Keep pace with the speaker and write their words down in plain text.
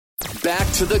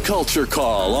Back to the Culture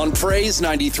Call on Praise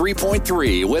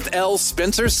 93.3 with L.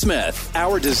 Spencer Smith.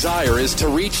 Our desire is to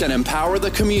reach and empower the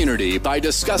community by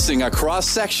discussing a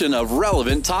cross-section of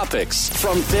relevant topics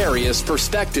from various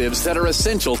perspectives that are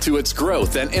essential to its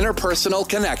growth and interpersonal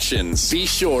connections. Be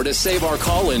sure to save our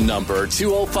call-in number,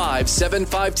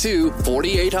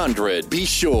 205-752-4800. Be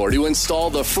sure to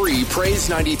install the free Praise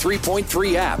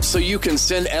 93.3 app so you can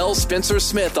send L. Spencer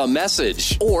Smith a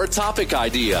message or topic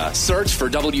idea. Search for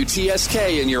WTSK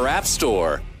in your app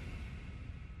store.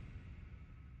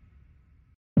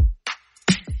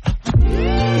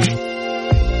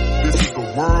 This is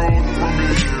the world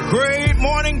premiere. Great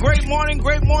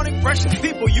morning, precious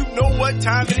people. You know what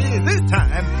time it is. It's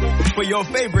time for your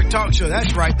favorite talk show.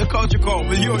 That's right, the Culture Call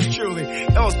with yours truly,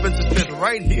 L. Spencer Smith,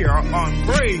 right here on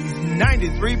Praise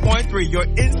 93.3, your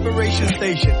inspiration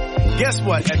station. Guess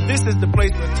what? And this is the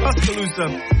place where Tuscaloosa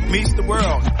meets the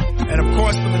world. And of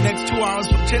course, for the next 2 hours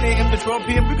from 10 a.m. to 12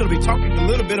 p.m., we're going to be talking a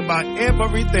little bit about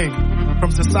everything from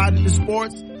society to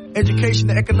sports, education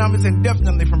to economics, and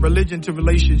definitely from religion to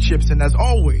relationships. And as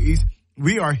always,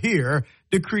 we are here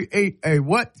to create a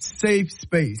safe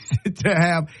space to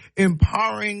have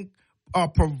empowering,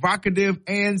 provocative,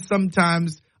 and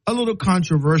sometimes a little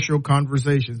controversial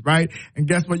conversations, right? And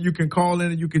guess what? You can call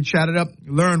in and you can chat it up,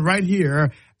 learn right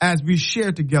here as we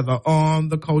share together on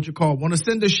the Culture Call. Want to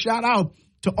send a shout out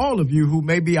to all of you who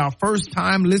may be our first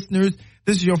time listeners.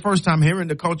 This is your first time hearing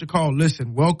the Culture Call.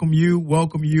 Listen, welcome you,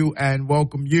 and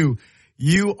welcome you.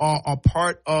 You are a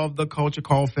part of the Culture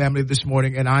Call family this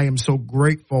morning, and I am so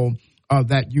grateful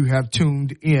that you have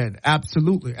tuned in.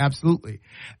 Absolutely.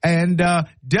 And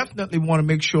definitely want to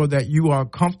make sure that you are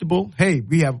comfortable. Hey,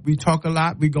 we talk a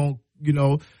lot. We gon',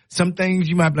 some things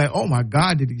you might be like, oh my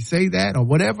God, did he say that or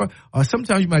whatever? Or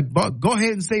sometimes you might go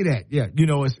ahead and say that. Yeah,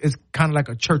 it's kind of like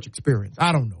a church experience.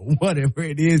 I don't know, whatever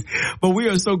it is. But we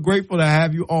are so grateful to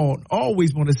have you on.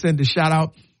 Always want to send a shout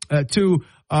out to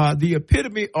the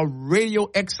epitome of radio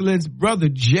excellence, Brother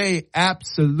Jay.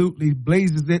 Absolutely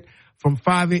blazes it from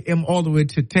 5 a.m. all the way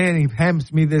to 10. He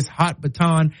hands me this hot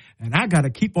baton, and I got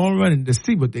to keep on running to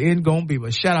see what the end going to be.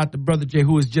 But shout out to Brother Jay,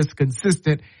 who is just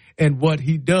consistent in what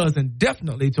he does. And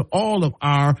definitely to all of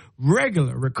our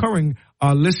regular, recurring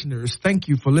listeners, thank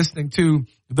you for listening to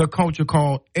the Culture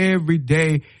Call every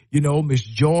day. Miss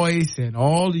Joyce and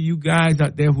all of you guys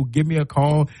out there who give me a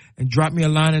call and drop me a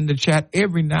line in the chat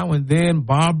every now and then.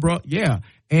 Barbara,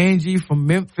 Angie from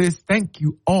Memphis, thank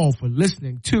you all for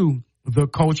listening to the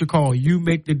Culture Call. You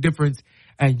make the difference,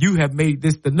 and you have made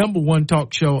this the number one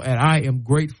talk show, and I am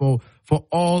grateful for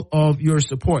all of your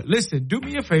support. Listen, do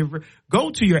me a favor. Go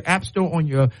to your app store on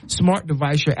your smart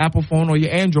device, your Apple phone or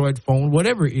your Android phone,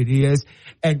 whatever it is,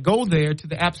 and go there to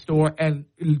the app store and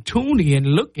tune in,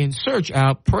 look and search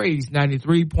out Praise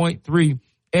 93.3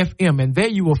 FM, and there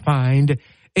you will find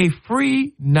a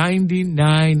free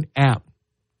 99 app.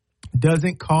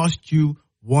 Doesn't cost you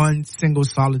one single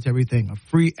solitary thing. A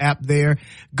free app there.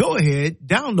 Go ahead,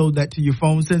 download that to your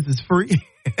phone since it's free,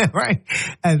 right?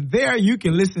 And there you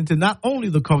can listen to not only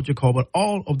the Culture Call, but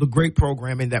all of the great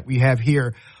programming that we have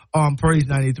here on Praise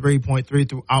 93.3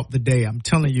 throughout the day. I'm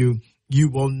telling you, you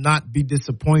will not be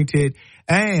disappointed.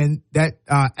 And that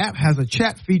app has a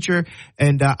chat feature,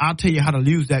 and I'll tell you how to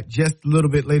use that just a little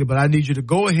bit later, but I need you to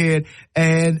go ahead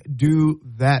and do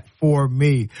that for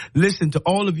me. Listen, to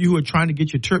all of you who are trying to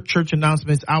get your church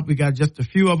announcements out, we got just a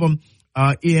few of them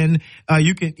in.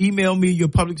 You can email me your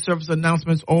public service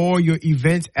announcements or your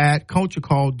events at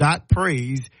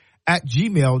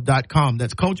culturecall.praise@gmail.com.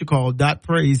 That's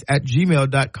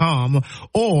culturecall.praise@gmail.com.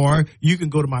 Or you can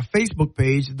go to my Facebook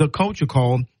page, The Culture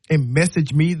Call, and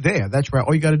message me there. That's right.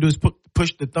 All you got to do is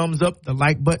push the thumbs up, the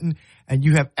like button, and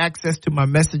you have access to my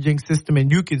messaging system, and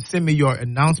you can send me your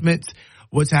announcements,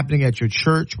 what's happening at your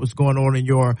church, what's going on in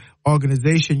your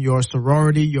organization, your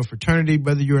sorority, your fraternity,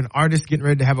 whether you're an artist getting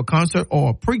ready to have a concert or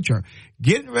a preacher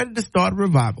getting ready to start a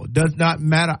revival. Does not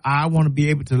matter. I want to be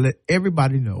able to let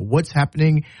everybody know what's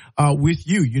happening with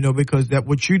you, because that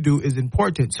what you do is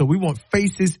important. So we want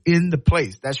faces in the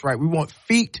place. That's right. We want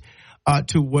feet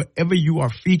to whatever you are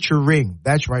featuring.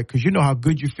 That's right. Because you know how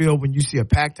good you feel when you see a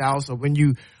packed house or when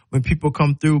people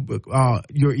come through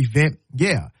your event.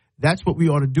 Yeah. That's what we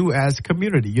ought to do as a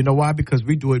community. You know why? Because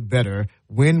we do it better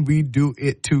when we do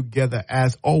it together,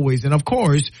 as always. And, of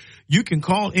course, you can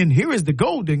call in. Here is the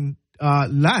golden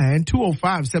line,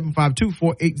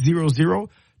 205-752-4800,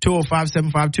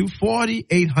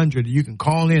 205-752-4800. You can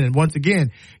call in. And, once again,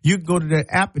 you can go to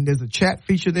that app, and there's a chat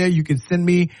feature there. You can send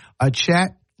me a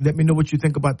chat Let me know what you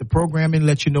think about the programming.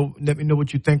 Let me know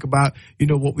what you think about,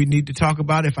 what we need to talk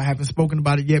about. If I haven't spoken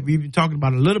about it yet, we've been talking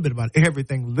about a little bit about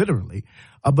everything, literally.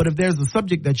 But if there's a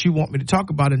subject that you want me to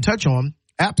talk about and touch on,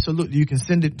 absolutely, you can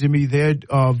send it to me there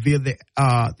via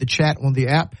the chat on the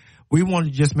app. We want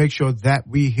to just make sure that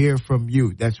we hear from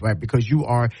you. That's right, because you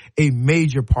are a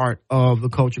major part of the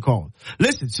Culture Call.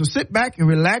 Listen, so sit back and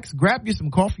relax. Grab you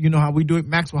some coffee. You know how we do it,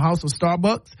 Maxwell House or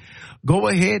Starbucks. Go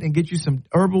ahead and get you some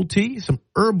herbal tea.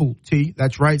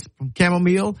 That's right, from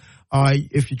chamomile.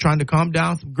 If you're trying to calm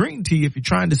down, some green tea. If you're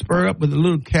trying to spur up with a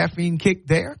little caffeine kick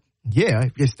there. Yeah,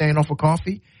 if you're staying off of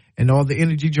coffee and all the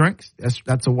energy drinks,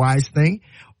 that's a wise thing.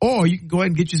 Or you can go ahead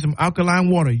and get you some alkaline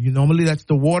water. Normally that's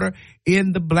the water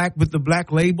in the black with the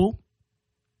black label.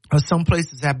 Some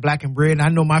places have black and red. And I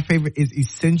know my favorite is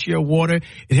Essentia water.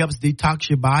 It helps detox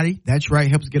your body. That's right. It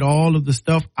helps get all of the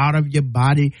stuff out of your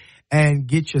body and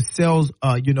get your cells,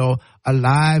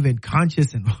 alive and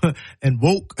conscious and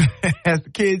woke, as the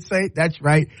kids say. That's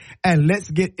right. And let's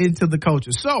get into the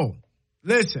culture. So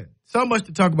listen. So much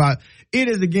to talk about. It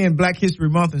is, again, Black History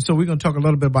Month, and so we're going to talk a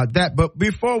little bit about that. But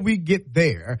before we get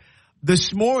there,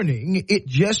 this morning, it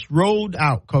just rolled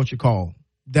out, Culture Call,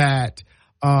 that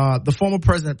the former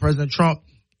president, President Trump,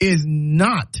 is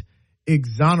not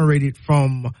exonerated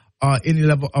from any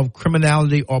level of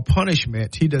criminality or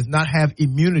punishment. He does not have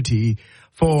immunity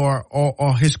for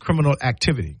or his criminal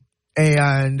activity.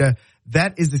 And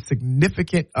that is a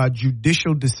significant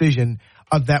judicial decision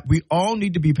that we all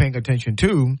need to be paying attention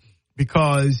to.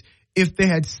 Because if they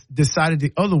had decided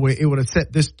the other way, it would have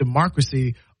set this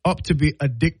democracy up to be a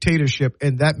dictatorship.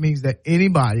 And that means that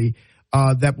anybody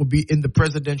that would be in the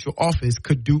presidential office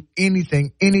could do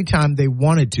anything, anytime they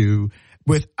wanted to,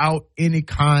 without any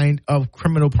kind of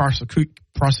criminal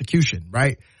prosecution,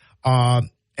 right?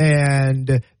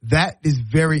 And that is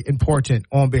very important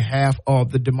on behalf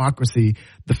of the democracy,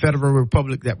 the federal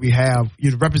republic that we have,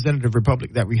 the representative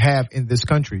republic that we have in this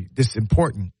country. This is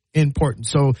important.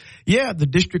 So, yeah, the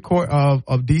district court of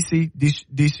DC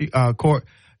court,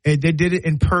 they did it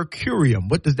in per curiam.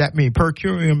 What does that mean? Per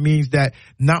curiam means that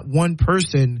not one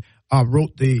person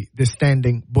wrote the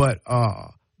standing, but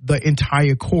the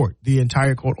entire court,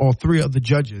 all three of the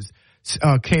judges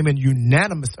came in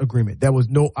unanimous agreement. There was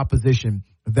no opposition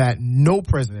that no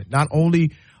president, not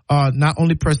only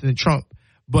President Trump,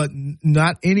 but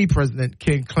not any president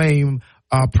can claim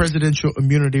presidential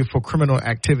immunity for criminal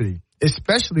activity.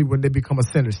 Especially when they become a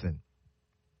citizen.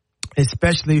 And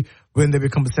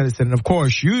of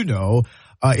course,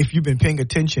 if you've been paying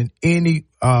attention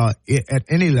at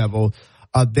any level,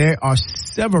 there are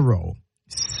several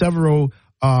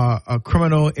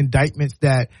criminal indictments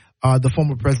that the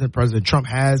former President Trump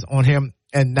has on him.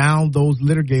 And now those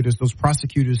litigators, those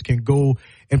prosecutors can go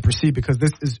and proceed because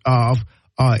this is a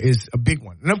big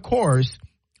one. And of course,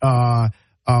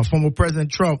 former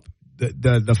President Trump,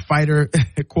 the fighter,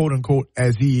 quote unquote,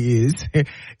 as he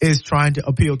is trying to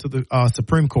appeal to the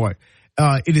Supreme Court.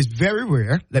 It is very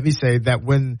rare, let me say, that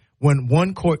when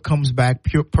one court comes back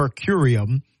per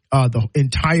curiam, the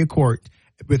entire court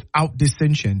without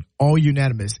dissension, all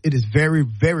unanimous, it is very,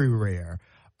 very rare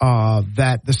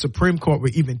that the Supreme Court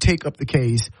would even take up the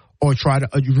case or try to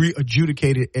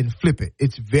re-adjudicate it and flip it.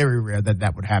 It's very rare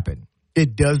that would happen.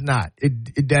 It does not.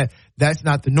 That's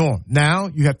not the norm. Now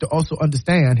you have to also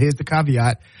understand. Here's the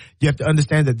caveat: you have to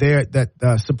understand that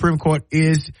the Supreme Court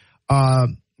is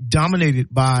dominated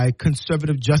by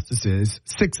conservative justices,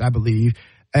 6, I believe,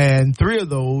 and 3 of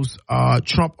those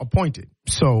Trump appointed.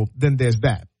 So then there's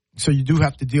that. So you do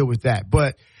have to deal with that.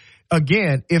 But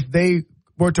again, if they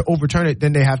were to overturn it,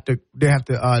 then they have to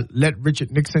let Richard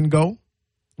Nixon go,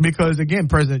 because again,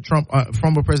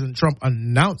 former President Trump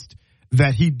announced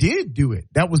that he did do it.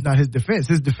 That was not his defense.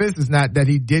 His defense is not that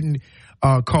he didn't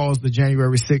cause the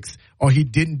January 6th or he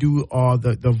didn't do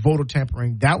the voter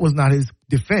tampering. That was not his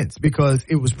defense because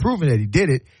it was proven that he did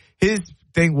it. His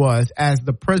thing was, as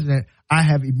the president, I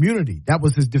have immunity. That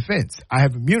was his defense. I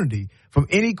have immunity from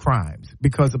any crimes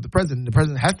because of the president. The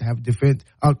president has to have defense,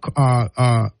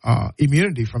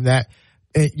 immunity from that,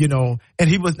 and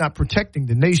he was not protecting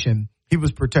the nation. He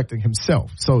was protecting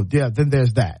himself. So yeah, then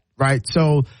there's that, right?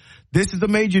 So this is a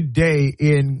major day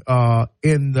in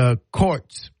the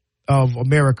courts of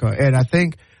America, and I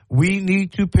think we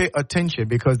need to pay attention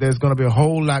because there's going to be a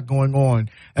whole lot going on.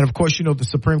 And of course, the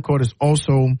Supreme Court is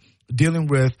also dealing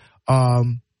with,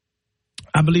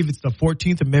 I believe it's the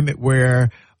 14th Amendment, where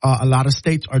a lot of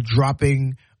states are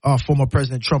dropping former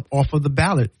President Trump off of the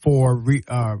ballot for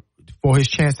his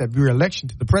chance at re-election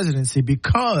to the presidency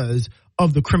because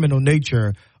of the criminal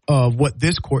nature of what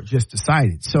this court just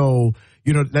decided. So,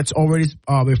 that's already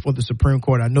before the Supreme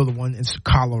Court. I know the one in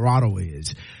Colorado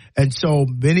is. And so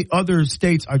many other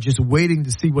states are just waiting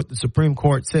to see what the Supreme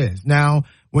Court says. Now,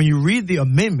 when you read the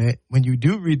amendment,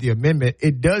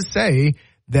 it does say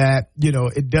that,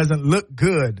 it doesn't look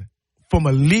good from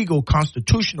a legal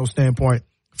constitutional standpoint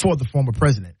for the former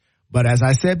president. But as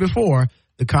I said before,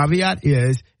 the caveat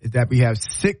is that we have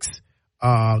 6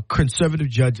 conservative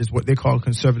judges, what they call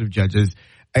conservative judges,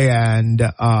 and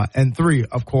 3,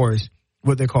 of course,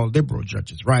 what they call liberal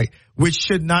judges, right? Which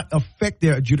should not affect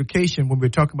their adjudication when we're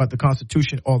talking about the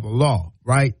Constitution or the law,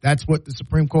 right? That's what the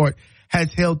Supreme Court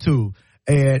has held to.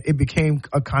 And it became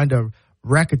a kind of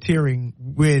racketeering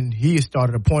when he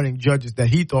started appointing judges that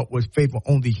he thought was favor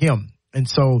only him. And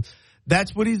so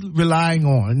that's what he's relying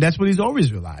on. That's what he's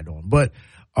always relied on. But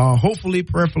hopefully,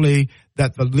 prayerfully,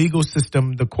 that the legal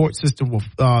system, the court system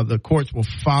the courts will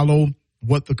follow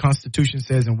what the Constitution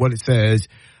says and what it says,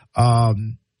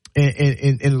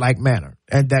 in like manner,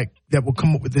 and that will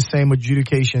come up with the same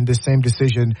adjudication, the same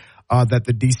decision that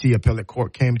the D.C. Appellate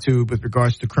Court came to with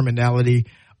regards to criminality.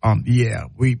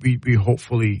 We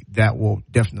hopefully that will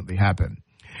definitely happen.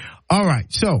 All right,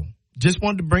 so just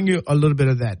wanted to bring you a little bit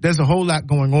of that. There's a whole lot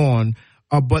going on,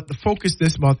 but the focus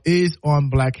this month is on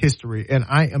Black history, and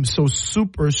I am so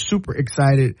super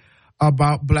excited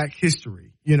about Black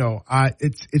history.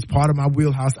 It's part of my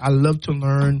wheelhouse. I love to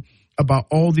learn about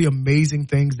all the amazing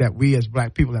things that we as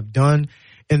Black people have done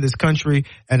in this country.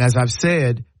 And as I've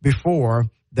said before,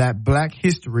 that Black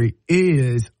history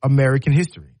is American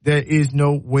history. There is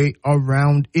no way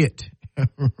around it,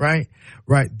 right?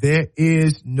 There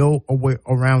is no way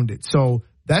around it. So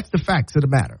that's the facts of the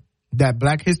matter, that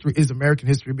Black history is American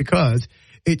history because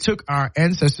it took our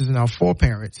ancestors and our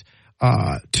foreparents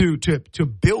to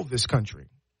build this country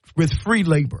with free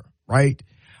labor, right?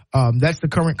 That's the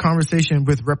current conversation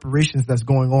with reparations that's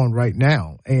going on right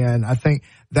now. And I think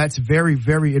that's very,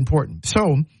 very important.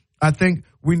 So I think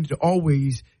we need to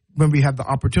always, when we have the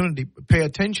opportunity, pay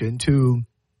attention to,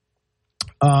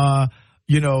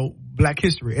 Black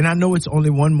history. And I know it's only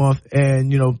 1 month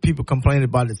and, people complain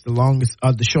about it's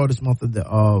the shortest month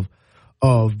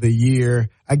of the year.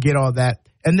 I get all that.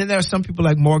 And then there are some people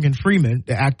like Morgan Freeman,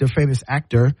 the famous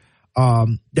actor,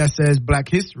 that says Black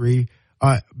History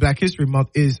Month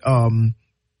is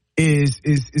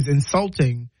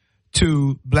insulting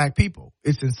to Black people.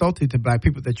 It's insulting to Black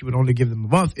people that you would only give them a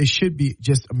month. It should be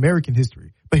just American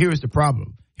history. But here's the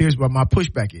problem. Here's what my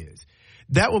pushback is.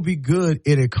 That will be good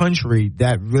in a country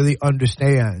that really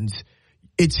understands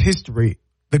its history,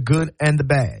 the good and the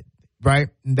bad, right?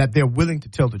 And that they're willing to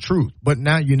tell the truth. But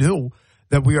now you know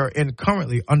that we are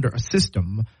currently under a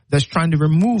system that's trying to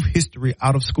remove history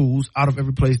out of schools, out of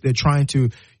every place. They're trying to,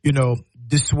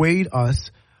 dissuade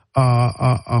us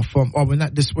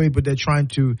not dissuade, but they're trying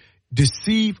to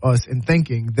deceive us in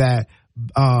thinking that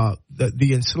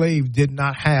the enslaved did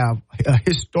not have a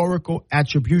historical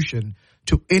attribution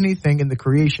to anything in the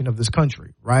creation of this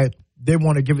country, right? They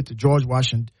want to give it to George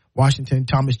Washington,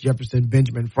 Thomas Jefferson,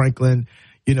 Benjamin Franklin,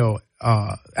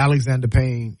 Alexander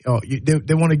Payne.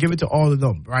 They want to give it to all of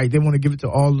them, right? They want to give it to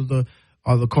all of the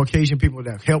Caucasian people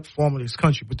that helped form this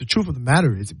country. But the truth of the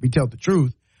matter is, if we tell the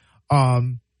truth,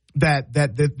 that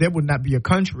there would not be a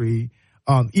country.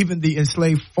 Even the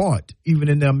enslaved fought, even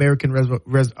in the American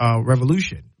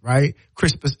Revolution, right?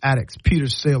 Crispus Attucks, Peter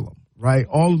Salem, right?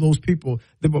 All of those people,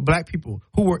 they were Black people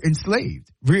who were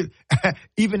enslaved. Really,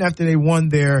 even after they won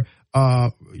their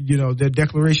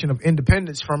Declaration of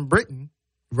Independence from Britain,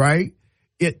 right?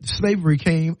 Slavery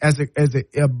came as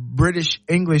a British,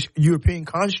 English, European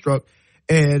construct.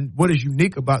 And what is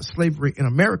unique about slavery in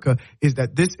America is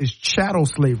that this is chattel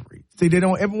slavery. See, they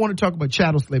don't ever want to talk about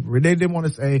chattel slavery. They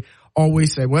want to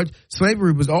always say, well,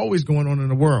 slavery was always going on in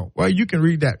the world. Well, you can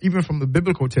read that even from the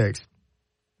biblical text.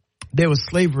 There was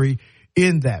slavery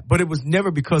in that, but it was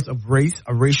never because of race,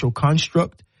 a racial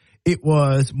construct. It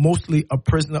was mostly a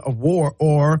prisoner of war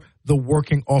or the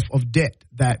working off of debt,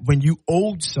 that when you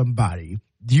owed somebody,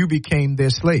 you became their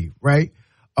slave, right?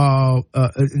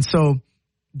 And so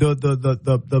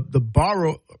the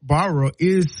borrower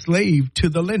is slave to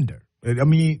the lender. I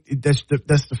mean, that's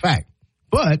the fact.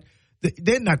 But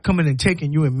they're not coming and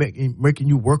taking you and making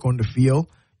you work on the field.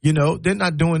 They're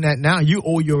not doing that now. You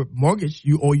owe your mortgage,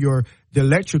 you owe the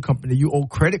electric company, you owe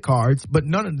credit cards, but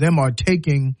none of them are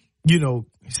taking,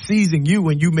 seizing you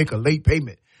when you make a late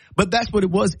payment. But that's what it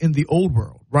was in the old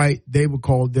world, right? They would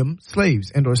call them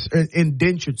slaves or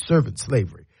indentured servant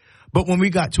slavery. But when we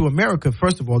got to America,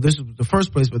 first of all, this was the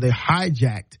first place where they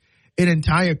hijacked an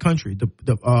entire country.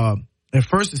 At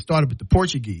first it started with the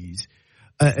Portuguese,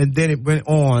 and then it went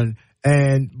on.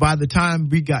 And by the time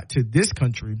we got to this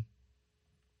country,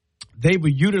 they were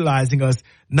utilizing us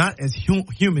not as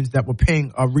humans that were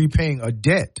paying or repaying a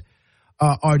debt,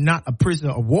 or not a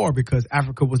prisoner of war, because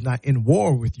Africa was not in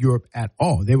war with Europe at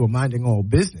all. They were minding all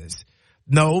business.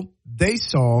 No, they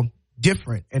saw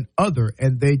different and other,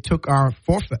 and they took our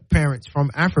foreparents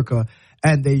from Africa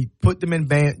and they put them in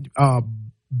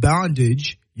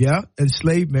bondage,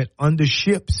 enslavement under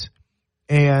ships.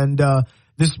 And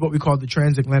this is what we call the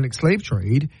transatlantic slave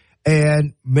trade,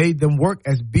 and made them work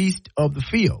as beasts of the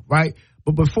field, right?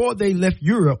 But before they left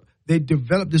Europe, they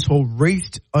developed this whole race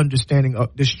understanding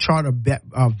of this chart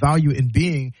of value in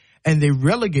being, and they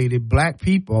relegated black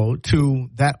people to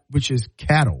that which is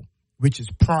cattle, which is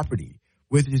property,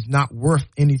 which is not worth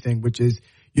anything, which is,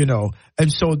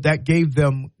 and so that gave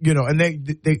them, and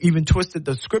they even twisted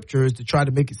the scriptures to try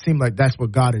to make it seem like that's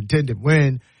what God intended,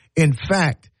 when in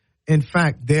fact,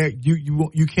 there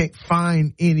you can't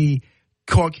find any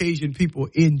Caucasian people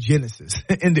in Genesis,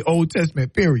 in the Old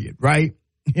Testament period, right?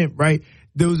 Right?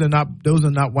 Those are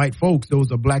not white folks.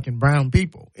 Those are black and brown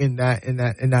people in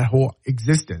that whole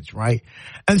existence, right?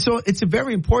 And so it's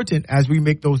very important as we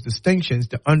make those distinctions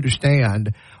to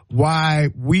understand why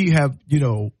we have,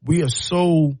 we are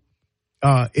so,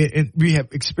 we have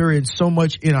experienced so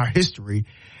much in our history,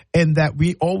 and that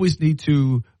we always need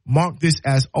to mark this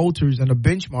as altars and a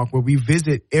benchmark where we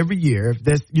visit every year.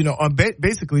 That's,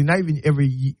 basically not even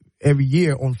every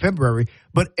year on February,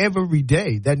 but every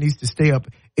day that needs to stay up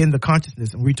in the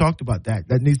consciousness. And we talked about that.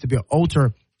 That needs to be an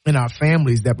altar in our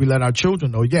families, that we let our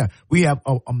children know, we have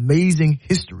an amazing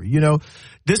history.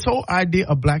 This whole idea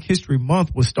of Black History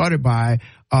Month was started by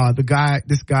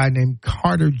this guy named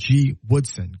Carter G.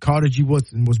 Woodson. Carter G.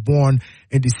 Woodson was born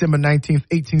in December 19th,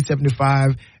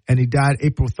 1875, and he died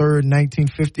April 3rd,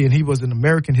 1950. And he was an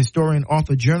American historian,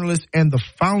 author, journalist, and the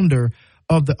founder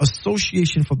of the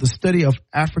Association for the Study of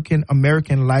African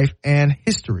American Life and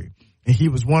History. And he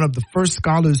was one of the first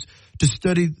scholars to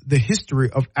study the history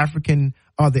of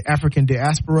the African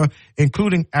diaspora,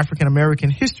 including African American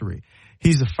history.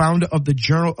 He's the founder of the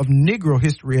Journal of Negro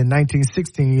History in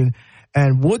 1916,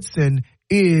 and Woodson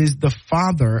is the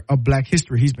father of Black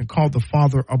history. He's been called the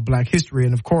father of Black history.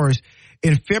 And of course,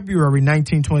 in February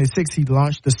 1926, he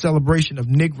launched the celebration of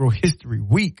Negro History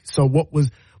Week. So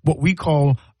what we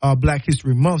call Black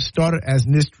History Month started as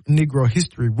Negro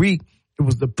History Week. It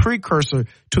was the precursor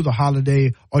to the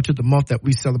holiday, or to the month that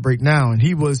we celebrate now. And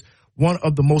he was one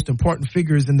of the most important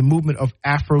figures in the movement of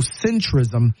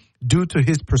Afrocentrism due to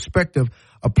his perspective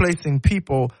of placing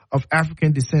people of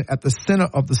African descent at the center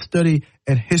of the study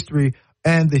and history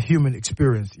and the human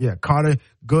experience. Carter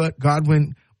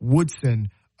Godwin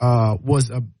Woodson was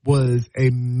a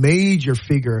major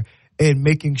figure in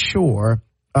making sure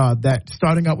that,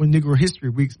 starting out with Negro History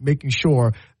Weeks, making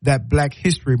sure that Black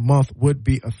History Month would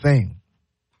be a thing.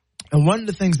 And one of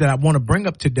the things that I want to bring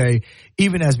up today,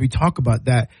 even as we talk about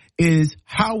that, is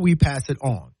how we pass it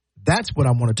on. That's what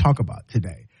I want to talk about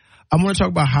today. I want to talk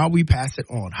about how we pass it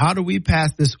on. How do we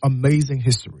pass this amazing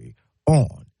history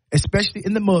on, especially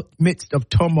in the midst of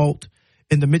tumult,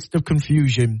 in the midst of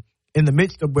confusion, in the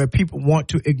midst of where people want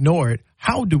to ignore it?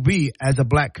 How do we, as a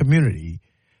Black community,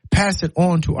 pass it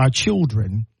on to our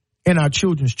children and our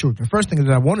children's children? First thing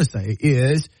that I want to say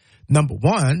is, number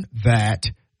one, that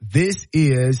this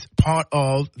is part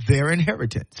of their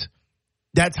inheritance.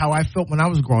 That's how I felt when I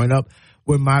was growing up,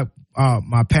 when my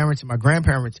parents and my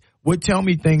grandparents would tell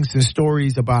me things and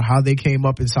stories about how they came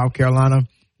up in South Carolina,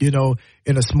 in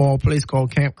a small place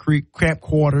called Camp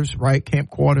Quarters, right? Camp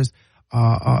Quarters,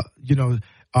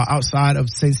 outside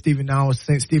of St. Stephen, now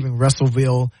St. Stephen,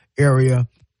 Russellville area,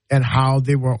 and how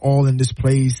they were all in this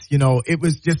place. It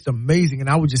was just amazing. And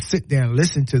I would just sit there and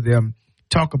listen to them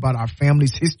talk about our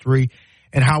family's history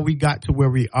and how we got to where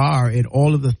we are and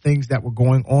all of the things that were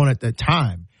going on at that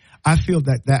time. I felt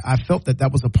that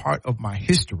was a part of my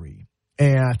history.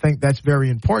 And I think that's very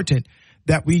important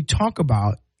that we talk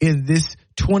about in this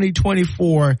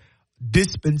 2024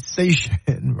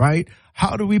 dispensation, right?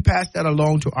 How do we pass that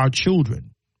along to our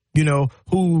children,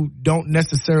 who don't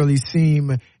necessarily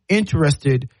seem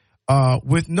interested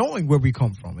with knowing where we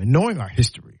come from and knowing our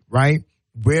history, right?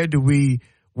 Where do we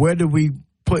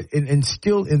put and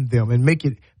instill in them and make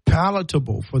it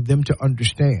palatable for them to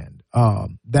understand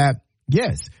that,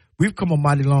 yes, we've come a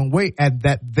mighty long way, and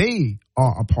that they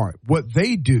are a part. What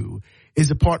they do is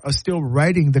a part of still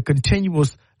writing the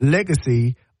continuous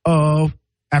legacy of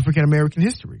African American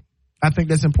history. I think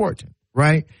that's important,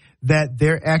 right? That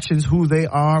their actions, who they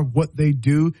are, what they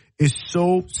do is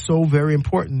so, so very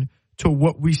important to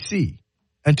what we see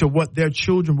and to what their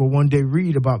children will one day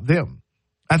read about them.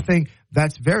 I think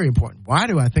that's very important. Why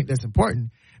do I think that's important?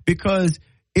 Because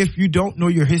if you don't know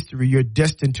your history, you're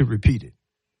destined to repeat it.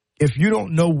 if you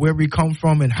don't know where we come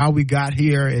from and how we got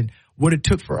here and what it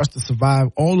took for us to survive,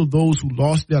 all of those who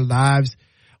lost their lives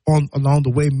along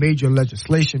the way, major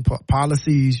legislation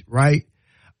policies, right?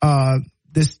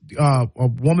 This a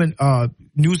woman,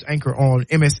 news anchor on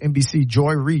MSNBC,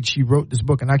 Joy Reid, she wrote this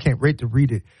book, and I can't wait to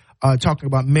read it, talking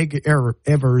about Medgar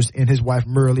Evers and his wife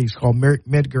Merilee. It's called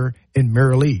Medgar and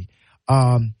Merilee,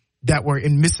 that were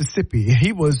in Mississippi.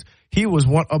 He was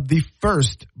one of the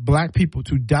first black people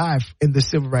to die in the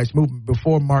civil rights movement,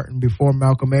 before Martin, before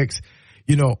Malcolm X.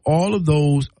 You know, all of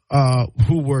those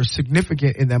who were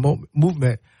significant in that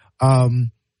movement.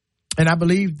 And I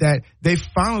believe that they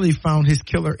finally found his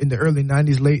killer in the early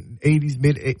 90s, late 80s,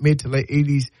 mid to late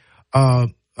 80s.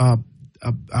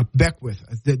 Beckwith,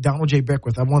 Donald J.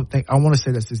 Beckwith. I want to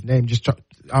say that's his name. Just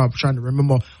trying to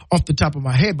remember off the top of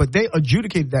my head. But they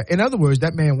adjudicated that. In other words,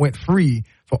 that man went free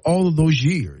for all of those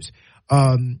years,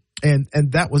 and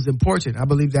that was important. I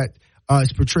believe that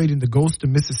it's portrayed in The Ghost of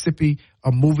Mississippi,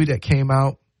 a movie that came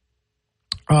out.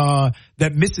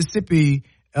 That Mississippi,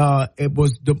 it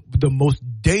was the most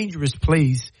dangerous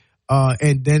place,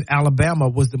 and then Alabama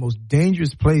was the most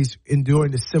dangerous place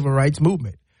during the civil rights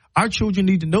movement. Our children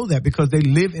need to know that, because they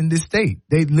live in this state.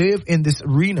 They live in this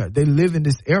arena. They live in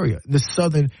this area, the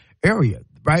southern area,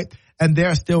 right? And there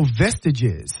are still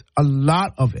vestiges, a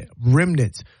lot of it,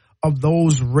 remnants of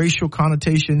those racial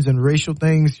connotations and racial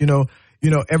things. You know,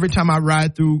 every time I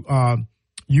ride through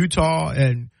Utah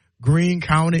and Greene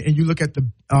County, and you look at the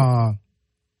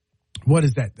what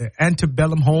is that? The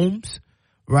antebellum homes,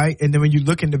 right? And then when you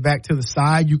look in the back to the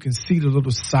side, you can see the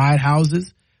little side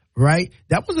houses, right?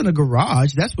 That wasn't a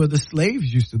garage. That's where the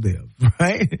slaves used to live,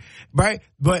 right? Right?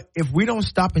 But if we don't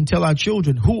stop and tell our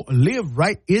children who live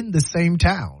right in the same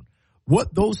town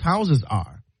what those houses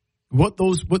are, what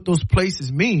those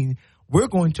places mean, we're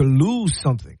going to lose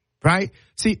something, right?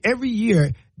 See, every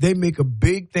year they make a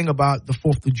big thing about the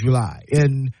 4th of July.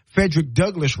 And Frederick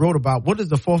Douglass wrote about, what is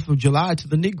the 4th of July to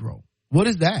the Negro? What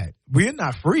is that? We're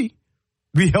not free.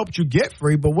 We helped you get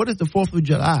free, but what is the 4th of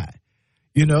July,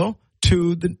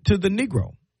 to the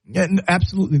Negro? And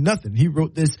absolutely nothing. He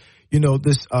wrote this,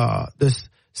 this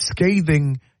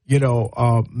scathing,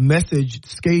 message,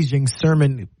 scathing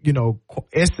sermon,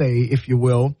 essay, if you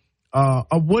will,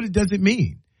 of what does it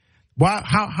mean? Why?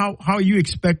 How are you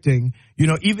expecting?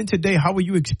 Even today, how are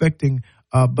you expecting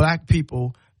black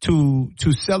people to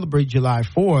celebrate July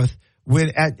 4th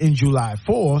when in July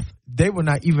 4th they were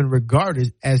not even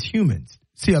regarded as humans?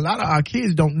 See, a lot of our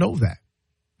kids don't know that,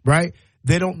 right?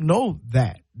 They don't know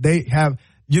that. They have,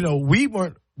 we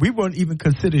weren't even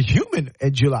considered human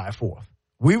at July 4th.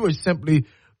 We were simply,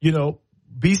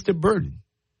 beast of burden.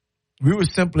 We were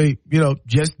simply,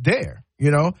 just there,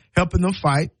 helping them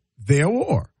fight their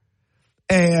war.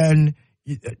 And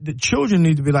the children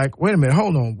need to be like, wait a minute,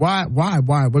 hold on. Why?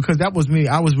 Because that was me.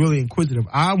 I was really inquisitive.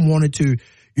 I wanted to,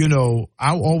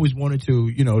 I always wanted to,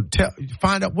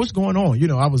 find out what's going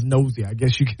on. I was nosy. I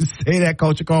guess you can say that,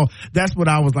 Culture Call. That's what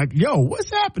I was like, yo,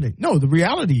 what's happening? No, the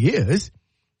reality is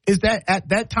that at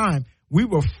that time we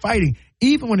were fighting,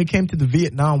 even when it came to the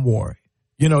Vietnam War.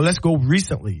 Let's go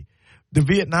recently. The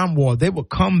Vietnam War, they would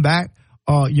come back,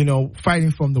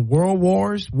 fighting from the World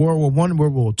Wars, World War I,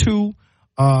 World War II,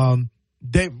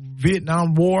 the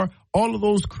Vietnam War, all of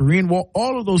those, Korean War,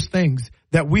 all of those things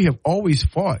that we have always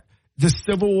fought. The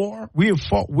Civil War, we have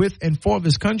fought with and for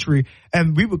this country,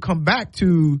 and we would come back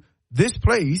to this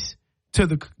place, to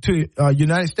the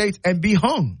United States, and be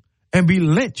hung, and be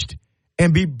lynched,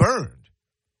 and be burned.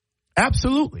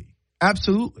 Absolutely.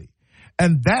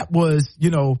 And that was,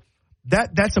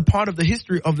 that's a part of the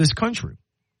history of this country.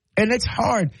 And it's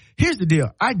hard. Here's the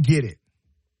deal. I get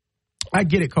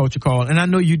it, Culture Call, and I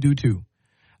know you do too.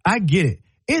 I get it.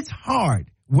 It's hard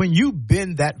when you've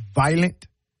been that violent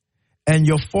and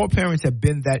your foreparents have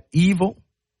been that evil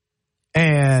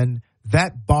and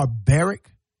that barbaric,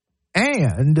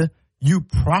 and you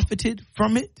profited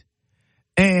from it.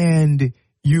 And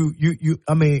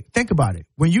think about it.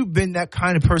 When you've been that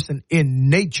kind of person in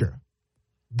nature,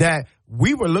 that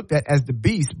we were looked at as the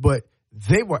beast, but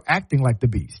they were acting like the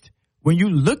beast. When you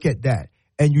look at that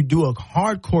and you do a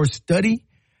hardcore study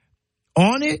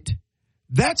on it,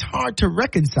 that's hard to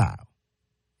reconcile.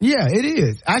 Yeah, it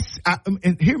is.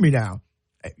 And hear me now.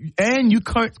 And you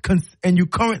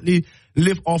currently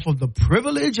live off of the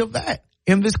privilege of that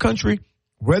in this country,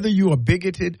 whether you are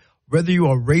bigoted, whether you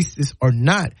are racist or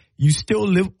not, you still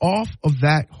live off of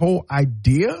that whole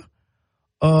idea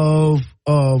of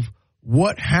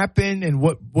what happened and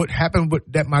what happened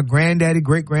that my granddaddy,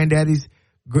 great granddaddy's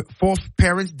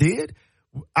foreparents did.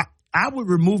 I would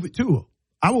remove it too.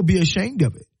 I would be ashamed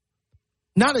of it.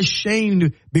 Not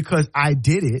ashamed because I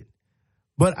did it,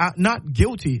 but not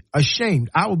guilty,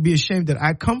 ashamed. I would be ashamed that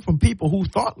I come from people who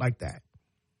thought like that.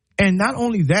 And not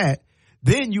only that,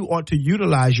 then you ought to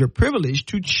utilize your privilege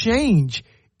to change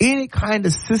any kind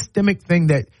of systemic thing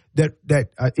that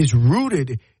is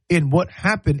rooted in what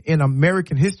happened in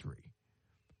American history,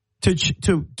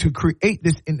 to create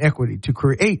this inequity, to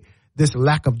create this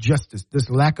lack of justice,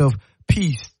 this lack of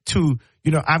peace.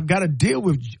 I've got to deal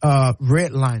with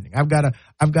redlining. I've got to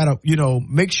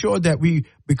make sure that we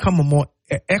become a more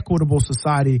equitable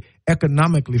society,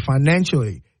 economically,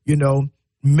 financially,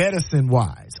 medicine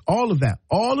wise, all of that,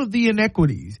 all of the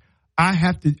inequities. I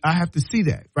have to see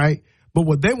that, right? But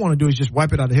what they want to do is just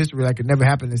wipe it out of history like it never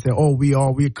happened and say, oh,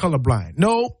 we're colorblind.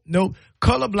 No,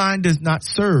 colorblind does not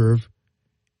serve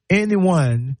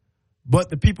anyone but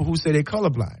the people who say they're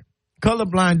colorblind.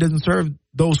 Colorblind doesn't serve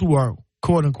those who are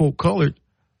quote unquote colored,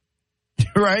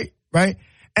 right?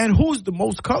 And who's the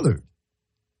most colored?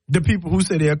 The people who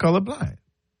say they are colorblind.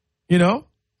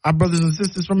 Our brothers and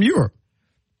sisters from Europe.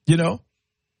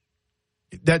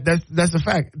 That's a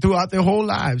fact. Throughout their whole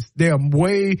lives, they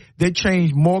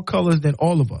change more colors than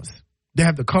all of us. They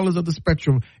have the colors of the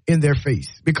spectrum in their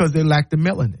face because they lack the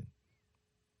melanin.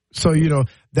 So,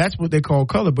 that's what they call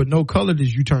color. But no, color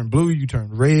is you turn blue, you turn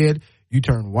red, you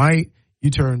turn white, you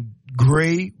turn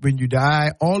gray when you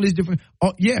die. All these different.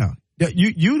 Oh, yeah,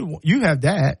 you have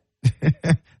that,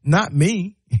 not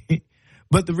me.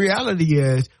 But the reality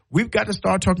is, we've got to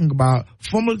start talking about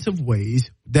formative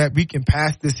ways that we can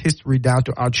pass this history down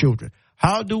to our children.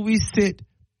 How do we sit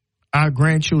our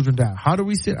grandchildren down? How do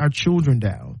we sit our children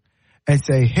down and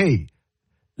say, hey,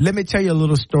 let me tell you a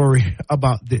little story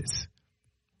about this?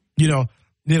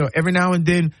 Every now and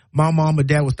then my mom or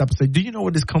dad would stop and say, do you know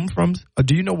where this comes from? Or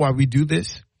do you know why we do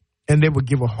this? And they would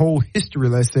give a whole history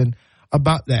lesson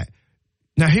about that.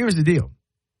 Now, here's the deal.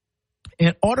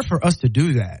 In order for us to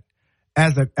do that,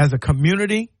 as a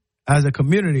community,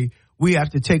 we have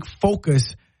to take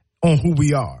focus on who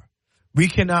we are. We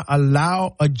cannot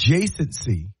allow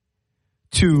adjacency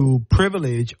to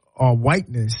privilege or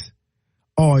whiteness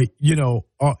or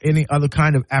any other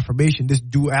kind of affirmation, this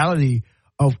duality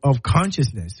of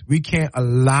consciousness. We can't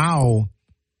allow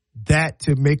that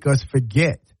to make us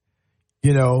forget,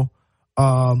 and a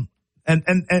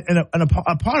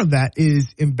part of that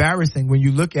is embarrassing when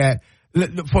you look at,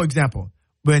 for example,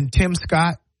 when Tim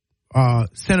Scott,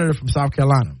 senator from South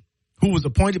Carolina, who was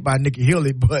appointed by Nikki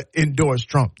Haley but endorsed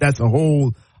Trump. That's a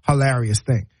whole hilarious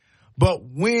thing. But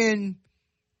when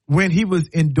he was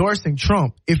endorsing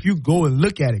Trump, if you go and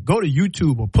look at it, go to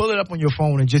YouTube or pull it up on your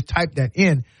phone and just type that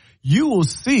in, you will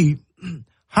see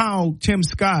how Tim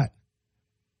Scott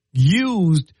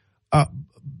used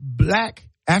black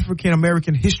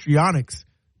African-American histrionics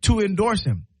to endorse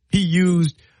him. He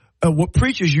used what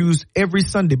preachers use every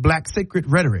Sunday, black sacred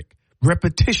rhetoric,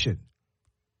 repetition,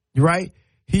 right?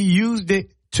 He used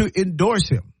it to endorse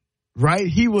him, right?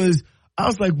 I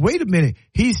was like, wait a minute.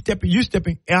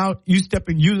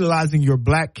 Utilizing your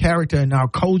black character and our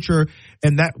culture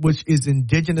and that which is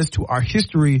indigenous to our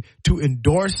history to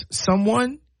endorse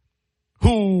someone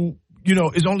who,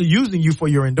 is only using you for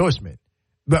your endorsement.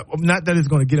 But not that it's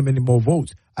going to get him any more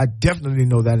votes. I definitely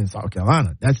know that in South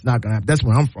Carolina. That's not going to happen. That's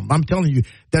where I'm from. I'm telling you,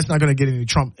 that's not going to get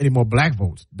any more black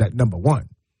votes. That number one.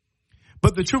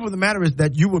 But the truth of the matter is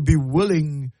that you would be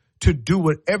willing to do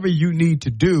whatever you need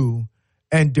to do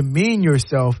and demean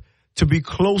yourself to be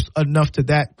close enough to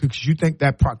that because you think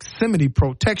that proximity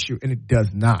protects you, and it does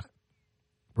not,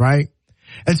 right?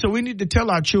 And so we need to tell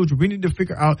our children, we need to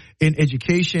figure out in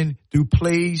education, through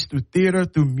plays, through theater,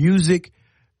 through music,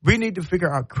 we need to figure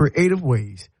out creative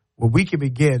ways where we can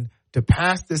begin to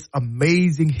pass this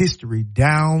amazing history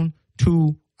down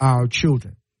to our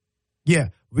children. Yeah,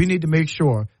 we need to make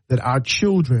sure that our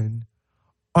children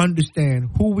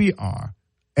understand who we are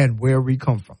and where we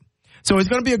come from. So it's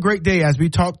going to be a great day as we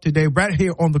talk today right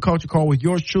here on the Culture Call with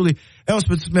yours truly,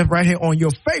 Spencer Smith, right here on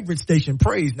your favorite station,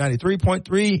 Praise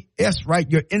 93.3. Yes, right,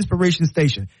 your inspiration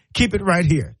station. Keep it right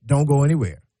here. Don't go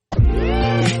anywhere.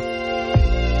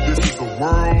 This is the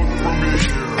world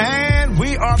premiere. And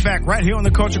we are back right here on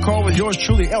the Culture Call with yours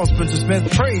truly, Spencer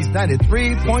Smith, Praise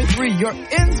 93.3, your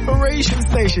inspiration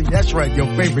station. That's right, your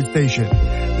favorite station.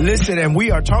 Listen, and we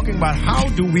are talking about how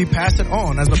do we pass it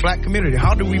on as a black community?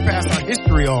 How do we pass our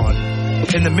history on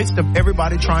in the midst of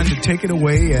everybody trying to take it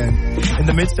away and in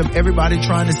the midst of everybody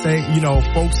trying to say,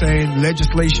 folks saying,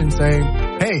 legislation saying,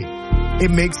 hey,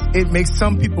 it makes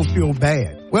some people feel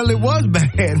bad. Well, it was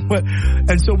bad.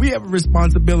 And so we have a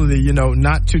responsibility,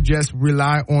 not to just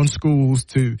rely on schools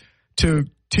to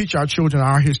teach our children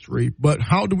our history, but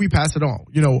how do we pass it on?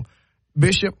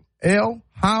 Bishop L.,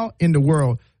 how in the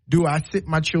world do I sit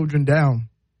my children down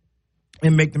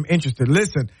and make them interested.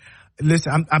 Listen,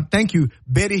 I'm thank you.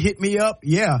 Betty hit me up.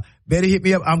 Yeah, Betty hit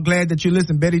me up. I'm glad that you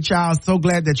listen. Betty Childs, so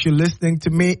glad that you're listening to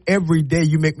me every day.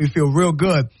 You make me feel real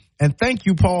good. And thank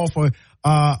you, Paul, for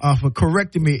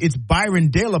correcting me. It's Byron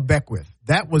Della Beckwith.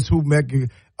 That was who Medgar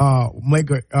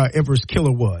Evers'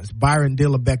 killer was. Byron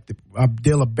Della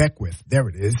Beckwith. There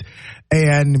it is.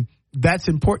 And that's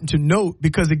important to note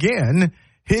because, again,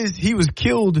 he was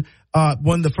killed,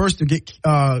 one of the first to get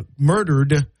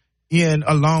murdered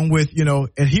along with,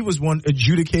 and he was one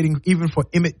adjudicating even for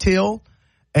Emmett Till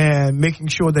and making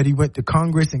sure that he went to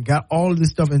Congress and got all of this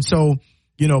stuff. And so,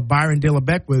 Byron Della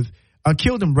Beckwith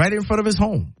killed him right in front of his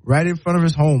home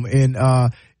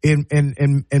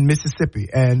in Mississippi.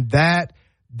 And that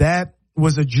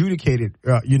was adjudicated,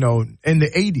 in the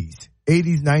 80s,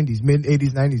 90s, mid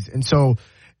 80s, 90s. And so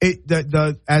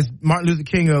as Martin Luther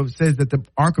King says that the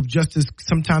arc of justice,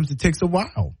 sometimes it takes a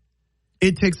while.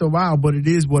 It takes a while, but it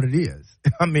is what it is.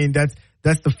 I mean, that's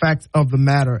the facts of the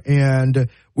matter. And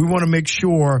we want to make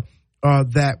sure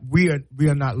that we are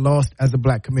not lost as a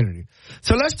black community.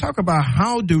 So let's talk about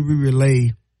how do we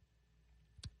relay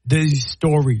these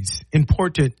stories,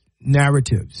 important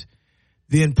narratives,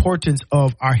 the importance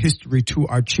of our history to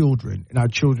our children and our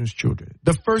children's children.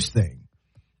 The first thing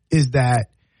is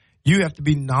that you have to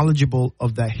be knowledgeable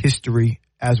of that history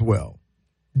as well.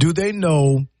 Do they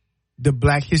know the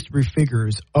black history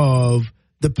figures of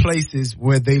the places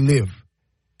where they live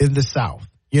in the South?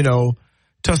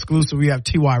 Tuscaloosa, we have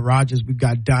T.Y. Rogers, we've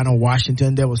got Donald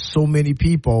Washington. There were so many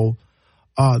people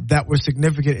that were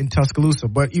significant in Tuscaloosa.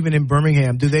 But even in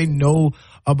Birmingham, do they know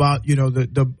about,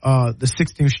 the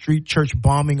 16th Street church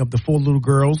bombing of the 4 little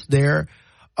girls there?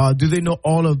 Do they know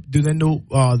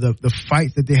the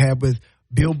fights that they had with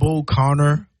Bilbo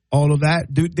Connor, all of that?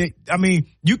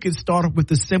 You can start with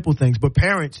the simple things, but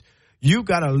parents, you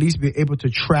got to at least be able to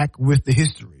track with the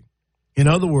history. In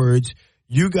other words,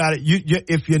 you got to,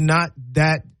 if you're not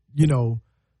that,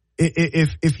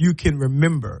 if you can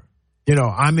remember,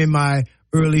 I'm in my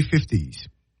early 50s.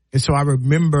 And so I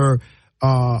remember,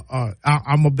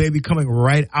 I'm a baby coming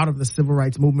right out of the civil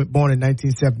rights movement, born in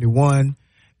 1971.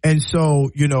 And so,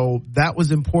 that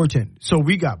was important. So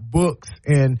we got books,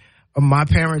 and my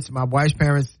parents, my wife's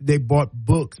parents, they bought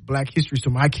books, Black history, so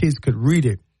my kids could read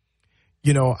it.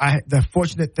 The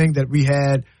fortunate thing that we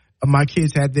had, my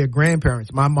kids had their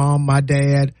grandparents, my mom, my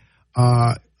dad,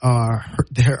 my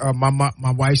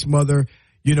wife's mother.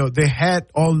 They had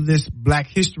all of this Black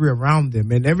history around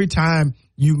them. And every time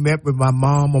you met with my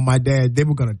mom or my dad, they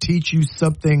were going to teach you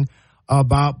something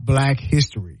about Black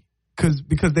history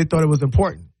because they thought it was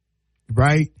important,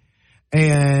 right?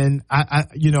 And I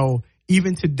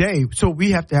even today, so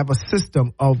we have to have a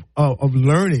system of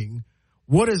learning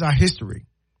what is our history.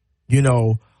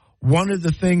 One of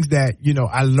the things that,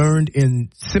 I learned in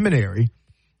seminary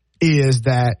is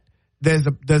that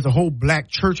there's a whole Black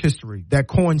church history that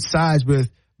coincides with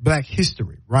Black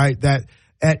history, right? That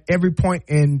at every point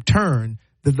in turn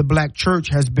that the Black church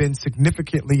has been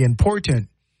significantly important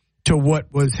to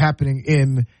what was happening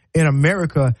in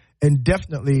America and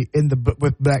definitely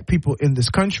with Black people in this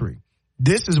country.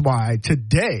 This is why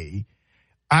today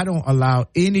I don't allow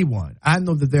anyone. I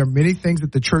know that there are many things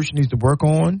that the church needs to work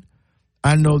on.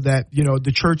 I know that,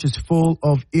 the church is full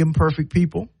of imperfect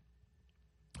people.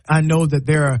 I know that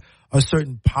there are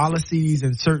certain policies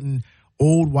and certain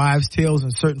old wives' tales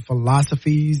and certain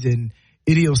philosophies and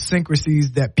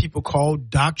idiosyncrasies that people call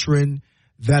doctrine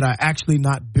that are actually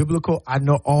not biblical. I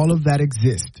know all of that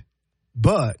exists.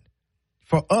 But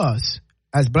for us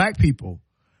as Black people,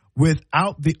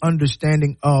 without the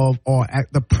understanding of or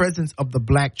the presence of the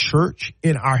Black church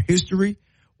in our history,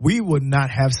 we would not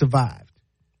have survived.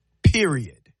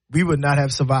 Period. We would not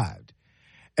have survived.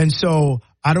 And so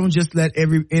I don't just let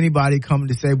anybody come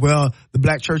to say, well, the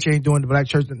Black church ain't doing the Black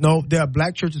church. No, there are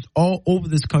Black churches all over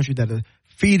this country that are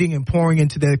feeding and pouring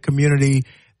into their community.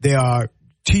 They are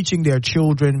teaching their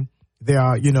children. They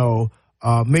are,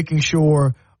 making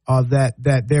sure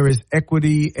that there is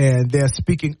equity, and they're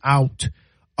speaking out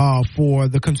for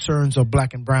the concerns of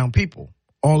Black and brown people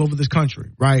all over this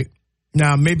country, right?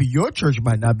 Now, maybe your church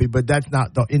might not be, but that's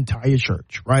not the entire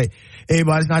church, right?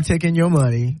 Everybody's not taking your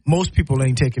money. Most people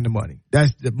ain't taking the money.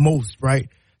 That's the most, right?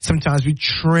 Sometimes we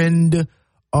trend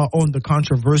on the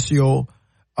controversial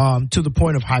to the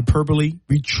point of hyperbole.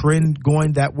 We trend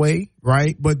going that way,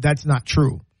 right? But that's not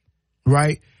true,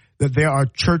 right? That there are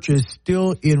churches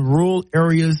still in rural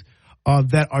areas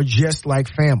that are just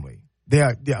like family.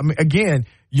 Again,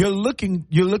 you're looking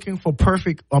for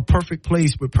a perfect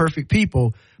place with perfect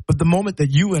people. But the moment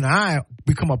that you and I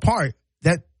become apart,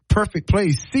 that perfect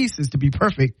place ceases to be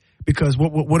perfect because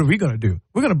what are we going to do?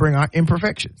 We're going to bring our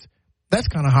imperfections. That's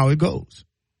kind of how it goes,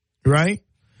 right?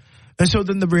 And so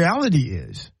then the reality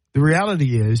is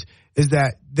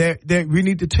that we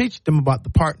need to teach them about the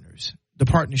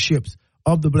partnerships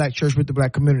of the black church with the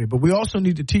black community. But we also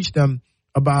need to teach them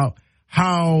about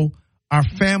how our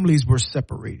families were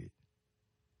separated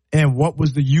and what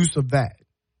was the use of that.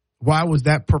 Why was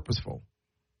that purposeful?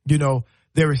 You know,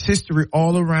 there is history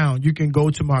all around. You can go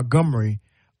to Montgomery,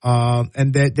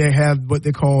 and that they have what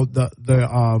they call the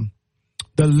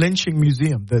lynching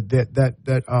museum. That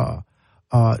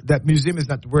museum is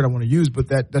not the word I want to use, but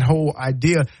that whole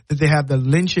idea that they have the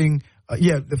lynching,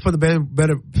 for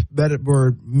the better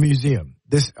word, museum.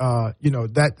 This,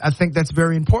 that I think that's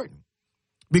very important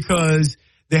because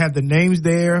they have the names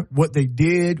there, what they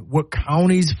did, what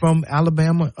counties from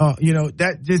Alabama,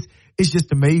 it's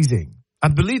just amazing. I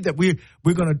believe that we're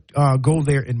going to go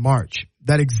there in March.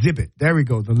 That exhibit, there we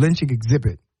go, the lynching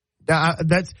exhibit.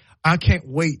 I can't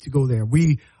wait to go there.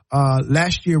 We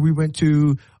last year we went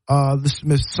to the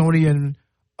Smithsonian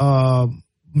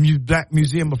Black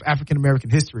Museum of African American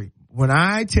History. When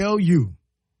I tell you,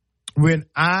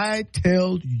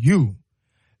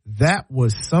 that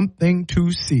was something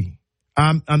to see.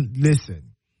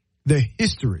 Listen, the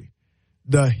history.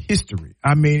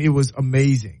 I mean, it was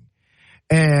amazing.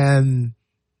 And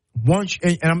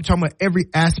I'm talking about every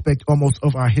aspect almost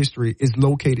of our history is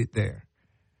located there.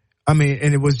 I mean,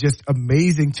 and it was just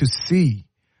amazing to see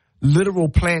literal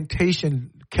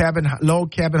plantation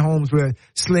log cabin homes where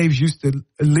slaves used to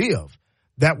live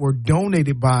that were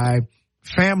donated by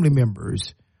family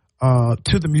members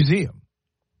to the museum.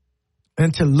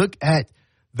 And to look at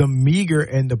the meager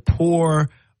and the poor,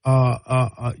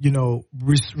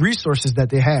 resources that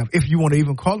they have, if you want to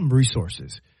even call them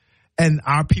resources, and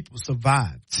our people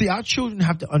survived. See, our children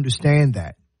have to understand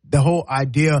that. The whole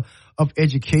idea of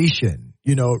education,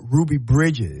 Ruby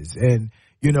Bridges and,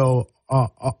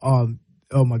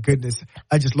 oh my goodness,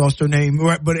 I just lost her name.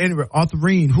 Right, but anyway,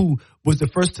 Arthurine, who was the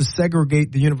first to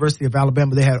segregate the University of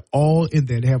Alabama, they had all in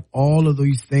there. They have all of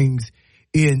these things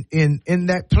in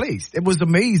that place. It was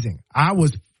amazing. I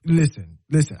was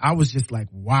I was just like,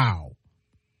 wow.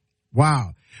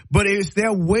 But it's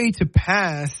their way to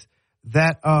pass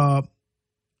that.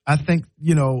 I think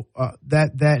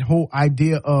that whole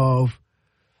idea of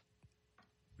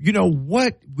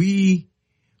what we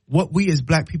as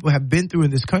black people have been through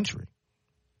in this country.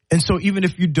 And so even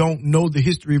if you don't know the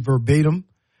history verbatim,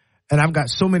 and I've got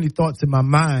so many thoughts in my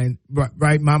mind,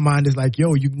 right? My mind is like,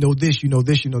 yo, you know this,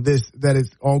 that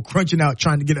is all crunching out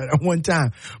trying to get it at one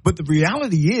time. But the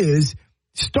reality is,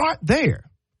 start there.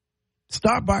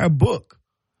 Start by a book.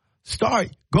 Go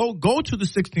to the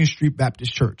 16th Street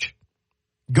Baptist Church.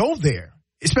 Go there,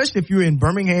 especially if you're in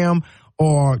Birmingham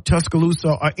or Tuscaloosa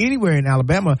or anywhere in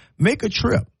Alabama. Make a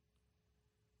trip.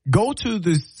 Go to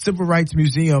the Civil Rights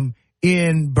Museum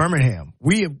in Birmingham.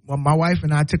 My wife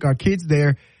and I took our kids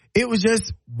there. It was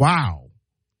just wow.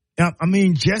 I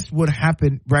mean, just what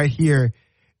happened right here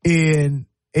in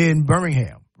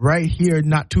Birmingham, right here,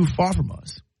 not too far from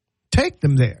us. Take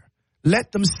them there.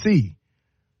 Let them see.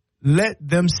 Let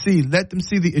them see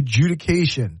the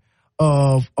adjudication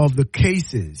of the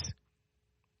cases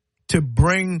to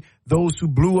bring those who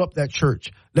blew up that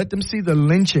church. Let them see the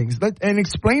lynchings and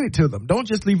explain it to them. Don't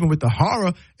just leave them with the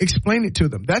horror. Explain it to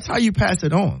them. That's how you pass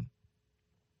it on.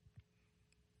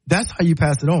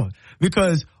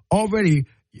 Because already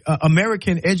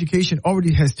American education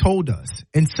already has told us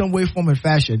in some way, form, and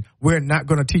fashion, we're not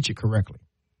going to teach it correctly.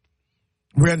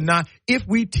 We're not. If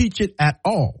we teach it at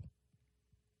all,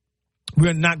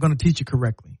 we're not going to teach it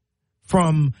correctly.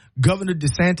 From Governor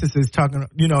DeSantis is talking,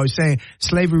 saying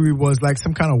slavery was like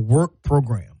some kind of work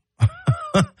program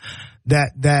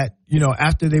that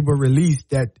after they were released,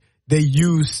 that they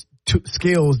used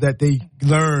skills that they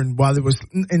learned while they were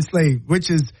enslaved, which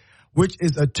is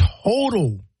a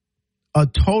total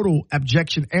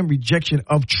abjection and rejection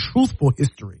of truthful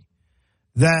history.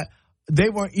 That they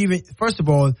weren't even, first of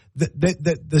all,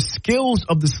 the skills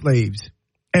of the slaves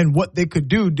and what they could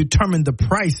do determined the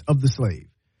price of the slave.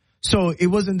 So it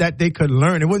wasn't that they could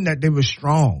learn. It wasn't that they were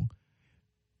strong,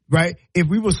 right? If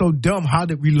we were so dumb, how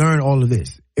did we learn all of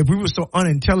this? If we were so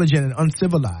unintelligent and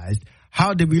uncivilized,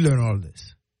 how did we learn all of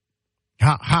this?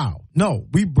 How? No,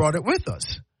 we brought it with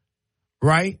us,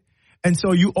 right? And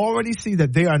so you already see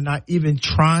that they are not even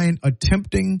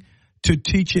attempting to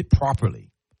teach it properly.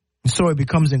 So it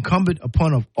becomes incumbent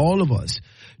upon all of us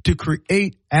to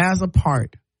create as a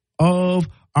part of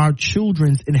our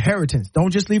children's inheritance.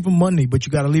 Don't just leave them money, but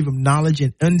you got to leave them knowledge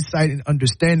and insight and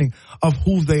understanding of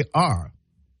who they are.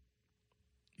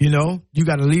 You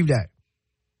got to leave that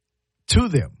to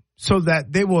them so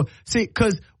that they will see,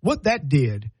 because what that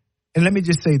did And let me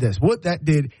just say this. What that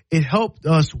did, it helped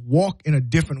us walk in a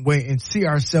different way and see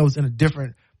ourselves in a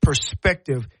different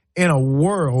perspective in a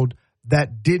world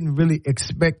that didn't really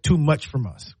expect too much from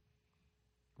us,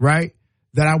 right?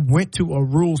 That I went to a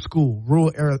rural school,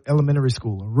 rural elementary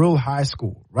school, a rural high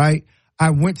school, right?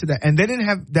 I went to that, and they didn't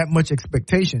have that much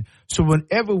expectation. So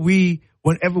whenever we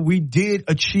did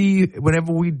achieve,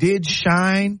 whenever we did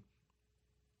shine,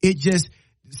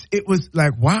 it was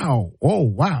like, wow, oh,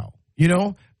 wow, you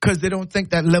know, because they don't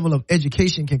think that level of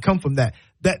education can come from that.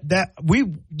 That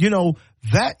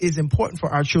is important for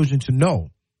our children to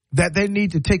know, that they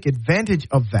need to take advantage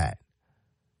of that.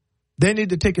 They need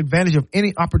to take advantage of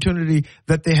any opportunity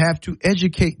that they have to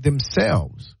educate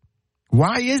themselves.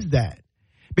 Why is that?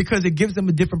 Because it gives them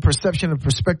a different perception and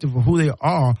perspective of who they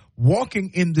are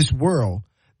walking in this world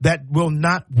that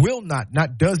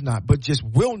just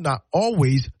will not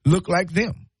always look like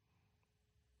them.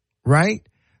 Right?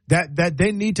 That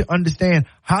they need to understand,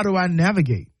 how do I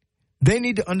navigate? They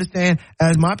need to understand,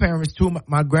 as my parents too,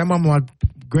 my grandmama, my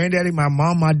granddaddy, my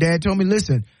mom, my dad told me,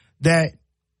 listen, that,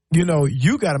 you know,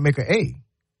 you got to make an A.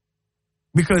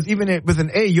 Because even with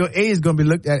an A, your A is going to be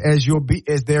looked at as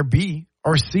as their B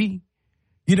or C.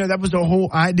 You know, that was the whole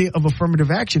idea of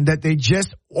affirmative action that they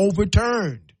just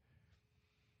overturned.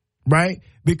 Right?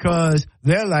 Because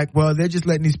they're like, well, they're just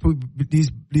letting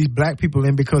these black people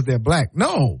in because they're black.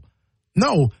 No,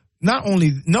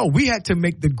 we had to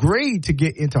make the grade to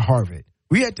get into Harvard.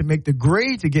 We had to make the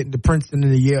grade to get into Princeton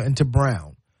in a year, into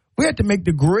Brown. We had to make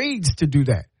the grades to do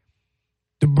that.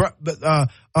 The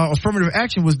affirmative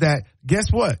action was that,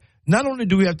 guess what? Not only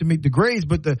do we have to make the grades,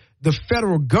 but the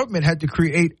federal government had to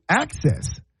create access.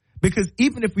 Because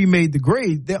even if we made the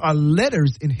grade, there are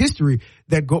letters in history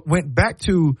that went back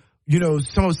to, you know,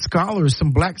 some scholars, some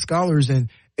black scholars and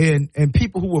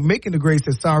people who were making the grades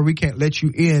said, sorry, we can't let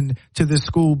you in to this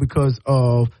school because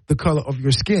of the color of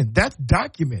your skin. That's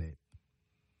documented.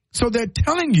 So they're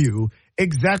telling you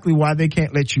exactly why they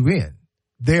can't let you in.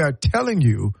 They are telling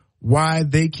you why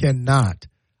they cannot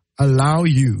allow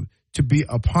you to be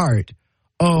a part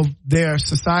of their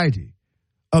society,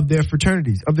 of their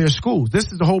fraternities, of their schools.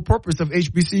 This is the whole purpose of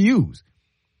HBCUs.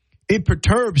 It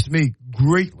perturbs me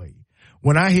greatly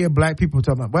when I hear black people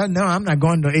talking about, well, no, I'm not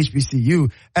going to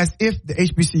HBCU, as if the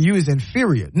HBCU is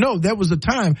inferior. No, there was a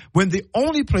time when the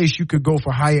only place you could go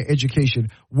for higher education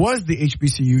was the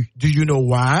HBCU. Do you know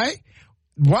why?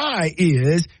 Why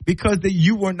is because that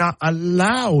you were not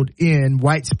allowed in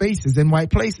white spaces and white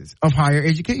places of higher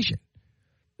education.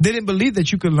 They didn't believe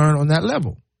that you could learn on that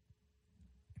level.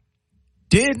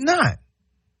 Did not.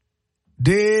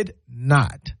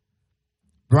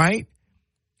 Right?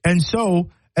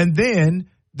 And then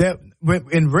that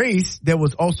in race, there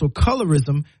was also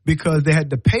colorism, because they had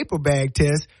the paper bag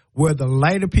test where the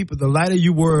lighter people, the lighter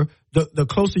you were, the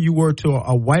closer you were to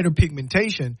a whiter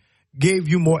pigmentation, gave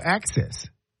you more access.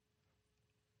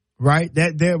 Right?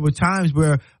 That there were times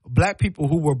where black people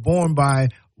who were born by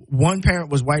one parent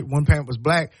was white, one parent was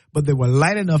black, but they were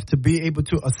light enough to be able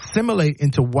to assimilate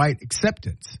into white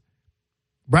acceptance.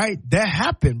 Right? That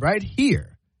happened right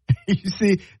here. You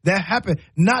see, that happened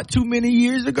not too many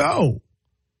years ago.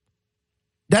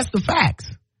 That's the facts.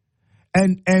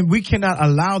 And we cannot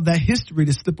allow that history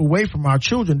to slip away from our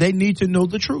children. They need to know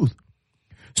the truth.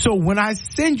 So when I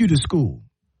send you to school,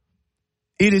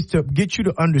 it is to get you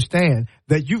to understand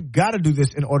that you've got to do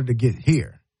this in order to get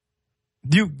here.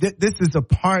 This is a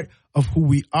part of who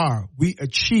we are. We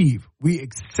achieve, we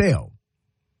excel.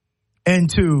 And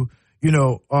to,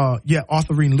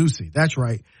 Arthurine Lucy, that's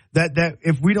right. That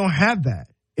if we don't have that,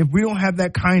 if we don't have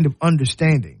that kind of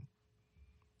understanding,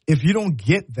 if you don't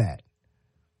get that,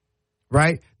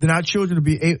 right, then our children will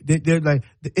be, they're like,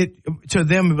 to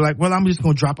them, it'll be like, well, I'm just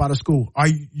going to drop out of school. Are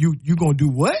you going to do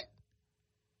what?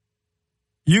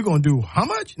 You're going to do how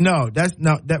much? No.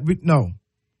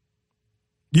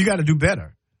 You got to do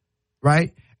better,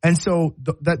 right? And so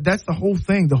that's the whole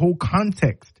thing, the whole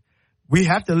context. We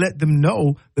have to let them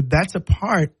know that that's a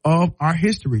part of our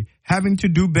history, having to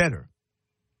do better.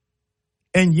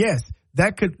 And yes,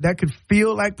 that could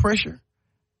feel like pressure.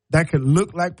 That could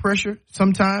look like pressure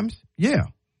sometimes. Yeah.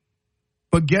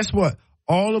 But guess what?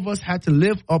 All of us had to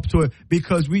live up to it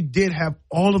because we did have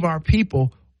all of our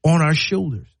people on our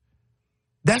shoulders.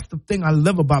 That's the thing I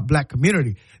love about black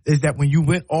community, is that when you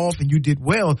went off and you did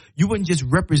well, you weren't just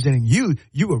representing you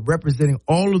were representing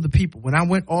all of the people. When I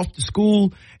went off to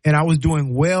school and I was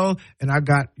doing well and I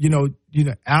got,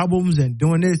 albums and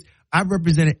doing this, I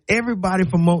represented everybody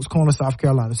from Moncks Corner, South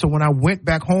Carolina. So when I went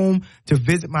back home to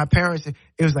visit my parents,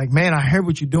 it was like, man, I heard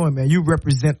what you're doing, man. You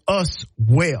represent us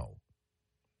well.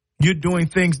 You're doing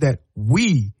things that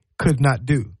we could not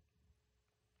do.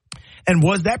 And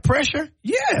was that pressure?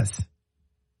 Yes.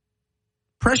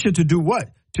 Pressure to do what?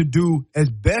 To do as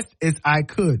best as I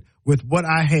could with what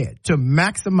I had, to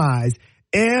maximize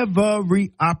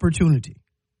every opportunity,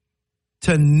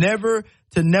 to never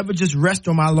just rest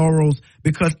on my laurels,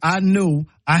 because I knew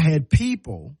I had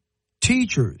people,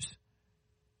 teachers,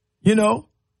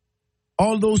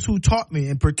 all those who taught me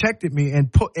and protected me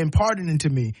and imparted into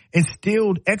me,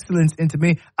 instilled excellence into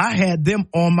me. I had them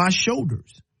on my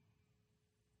shoulders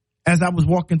as I was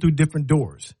walking through different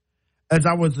doors, as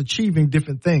I was achieving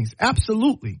different things.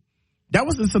 Absolutely. That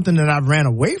wasn't something that I ran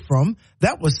away from.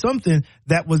 That was something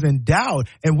that was endowed,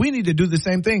 and we need to do the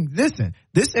same thing. Listen,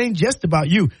 this ain't just about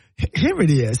you. Here it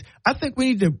is. I think we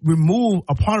need to remove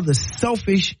a part of the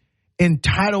selfish,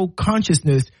 entitled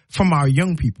consciousness from our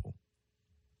young people.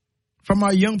 From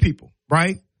our young people,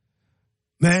 right?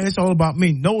 Man, it's all about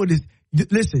me. No, it is.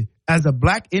 Listen, as a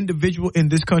black individual in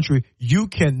this country, you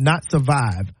cannot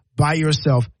survive by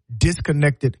yourself,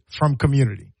 disconnected from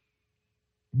community.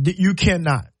 You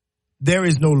cannot. There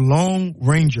is no lone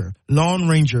ranger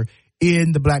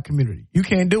in the black community. You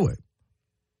can't do it.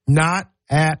 Not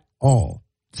at all.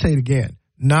 Say it again.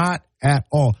 Not at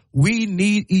all. We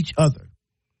need each other.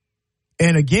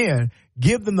 And again,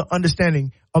 give them the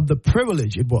understanding of the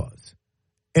privilege it was.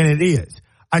 And it is.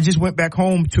 I just went back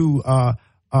home to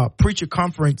a preacher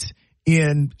conference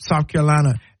in South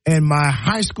Carolina, and my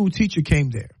high school teacher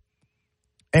came there.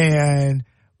 And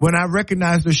when I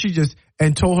recognized her,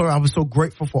 and told her I was so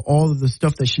grateful for all of the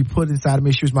stuff that she put inside of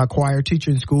me. She was my choir teacher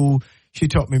in school. She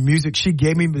taught me music. She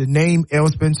gave me the name L.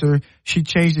 Spencer. She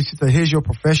changed it. She said, here's your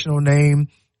professional name.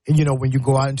 And, when you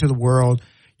go out into the world,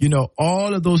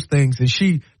 all of those things. And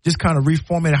she just kind of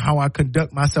reformatted how I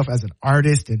conduct myself as an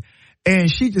artist.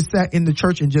 And she just sat in the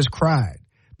church and just cried,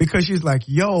 because she's like,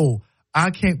 yo, I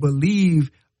can't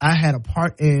believe I had a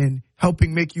part in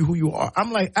helping make you who you are.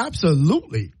 I'm like,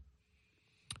 absolutely.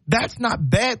 That's not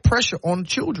bad pressure on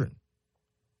children.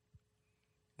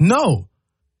 No.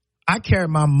 I carry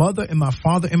my mother and my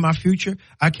father in my future.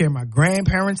 I carry my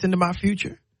grandparents into my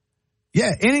future.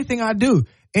 Yeah, anything I do,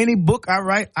 any book I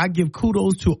write, I give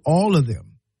kudos to all of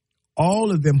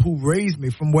them who raised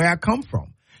me from where I come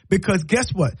from. Because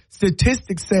guess what?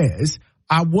 Statistics says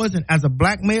as a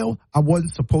black male, I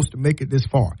wasn't supposed to make it this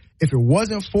far. If it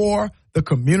wasn't for the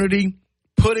community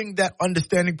putting that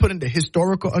understanding, putting the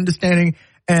historical understanding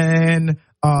and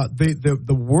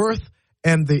the worth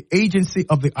and the agency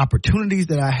of the opportunities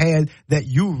that I had, that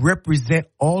you represent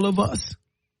all of us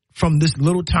from this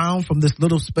little town, from this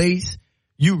little space,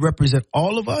 you represent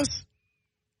all of us,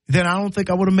 then I don't think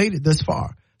I would have made it this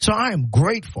far. So I am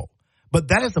grateful. But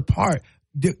that is a part.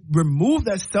 Remove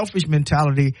that selfish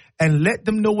mentality and let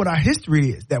them know what our history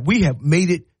is, that we have made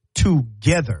it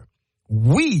together.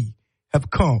 We have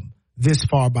come this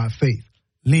far by faith,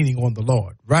 leaning on the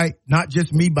Lord, right? Not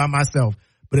just me by myself,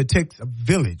 but it takes a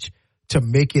village to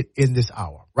make it in this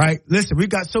hour, right? Listen, we've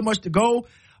got so much to go.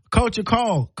 Culture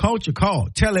Call.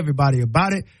 Tell everybody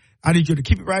about it. I need you to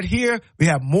keep it right here. We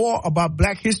have more about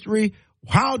Black history.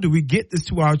 How do we get this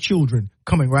to our children?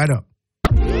 Coming right up.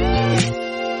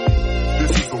 This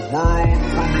is the world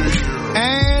premiere.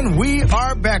 And we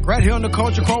are back right here on the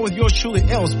Culture Call with yours truly,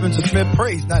 L. Spencer Smith,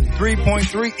 Praise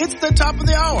 93.3. It's the top of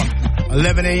the hour,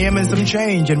 11 a.m. and some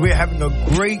change. And we're having a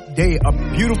great day, a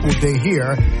beautiful day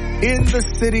here in the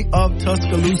city of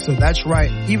Tuscaloosa. That's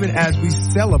right. Even as we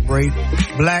celebrate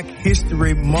Black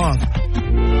History Month,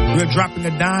 we're dropping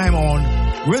a dime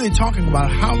on really talking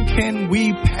about how can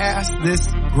we pass this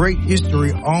great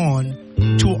history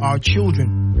on to our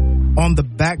children, on the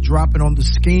backdrop and on the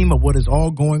scheme of what is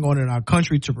all going on in our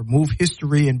country, to remove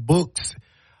history and books,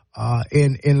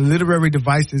 and literary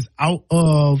devices out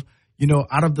of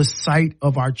the sight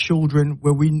of our children,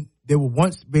 where they were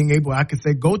once being able, I could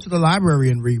say, go to the library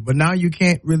and read, but now you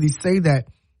can't really say that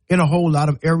in a whole lot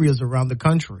of areas around the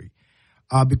country,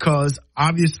 because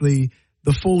obviously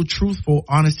the full, truthful,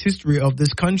 honest history of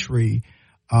this country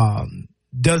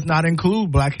does not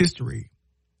include Black history.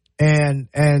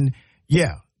 And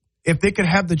yeah, if they could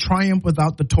have the triumph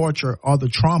without the torture or the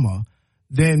trauma,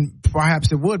 then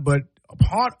perhaps it would. But a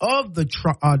part of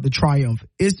the triumph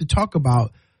is to talk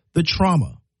about the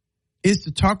trauma, is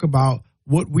to talk about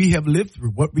what we have lived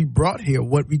through, what we brought here,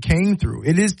 what we came through.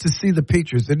 It is to see the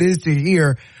pictures. It is to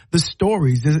hear the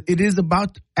stories. It is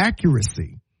about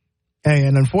accuracy.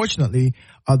 And unfortunately,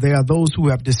 there are those who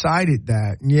have decided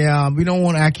that, we don't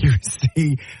want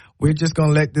accuracy. We're just going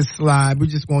to let this slide. We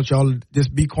just want y'all to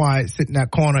just be quiet, sit in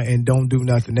that corner and don't do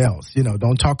nothing else.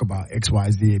 Don't talk about X,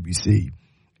 Y, Z, ABC.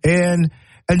 And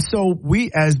And so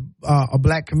we as a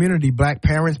black community, black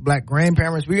parents, black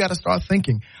grandparents, we got to start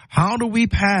thinking, how do we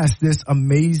pass this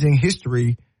amazing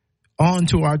history on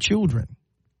to our children?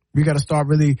 We got to start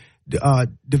really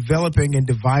developing and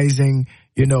devising,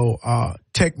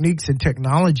 techniques and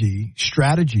technology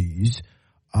strategies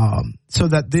so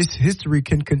that this history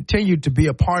can continue to be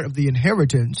a part of the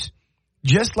inheritance,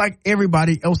 just like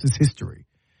everybody else's history.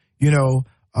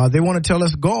 They want to tell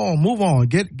us, go on, move on,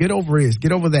 get over this,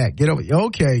 get over that,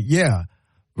 okay, yeah,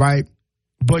 right.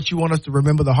 But you want us to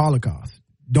remember the Holocaust.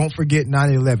 Don't forget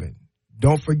 9/11.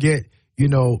 Don't forget,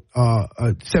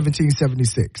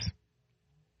 1776.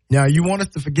 Now, you want us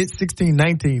to forget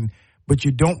 1619, but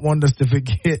you don't want us to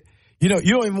forget, you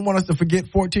don't even want us to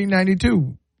forget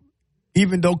 1492,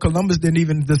 even though Columbus didn't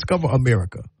even discover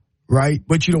America, right?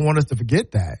 But you don't want us to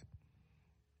forget that,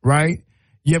 right?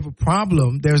 You have a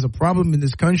problem. There's a problem in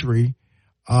this country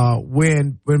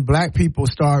when black people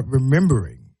start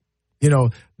remembering.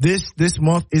 This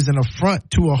month is an affront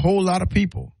to a whole lot of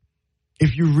people.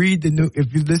 If you read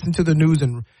if you listen to the news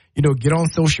and get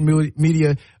on social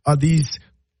media, these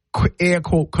air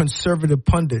quote conservative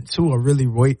pundits who are really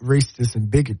racist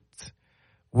and bigots,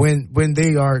 when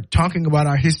they are talking about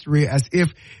our history as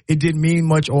if it didn't mean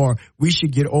much or we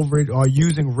should get over it, or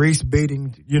using race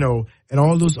baiting, and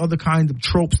all those other kinds of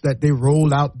tropes that they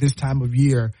roll out this time of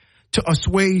year to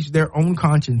assuage their own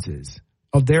consciences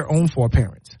of their own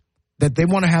foreparents, that they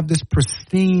want to have this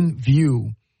pristine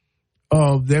view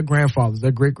of their grandfathers,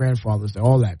 their great-grandfathers,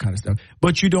 all that kind of stuff.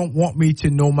 But you don't want me to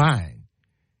know mine.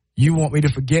 You want me to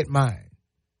forget mine,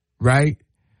 right?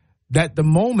 That the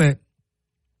moment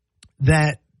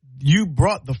that you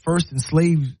brought the first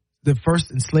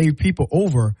enslaved people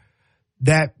over,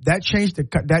 that changed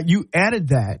that you added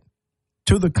that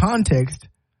to the context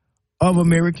of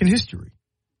American history.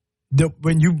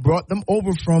 When you brought them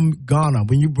over from Ghana,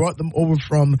 when you brought them over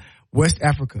from West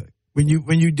Africa, when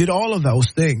you did all of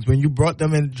those things, when you brought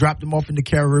them and dropped them off in the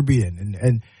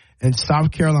Caribbean and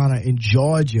South Carolina and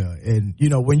Georgia, and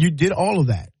when you did all of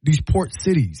that, these port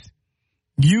cities,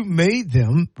 you made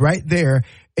them right there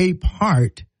a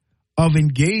part of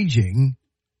engaging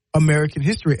American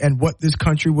history and what this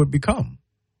country would become.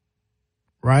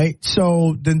 Right?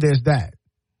 So then there's that.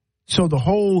 So the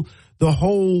whole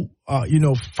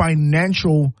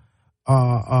financial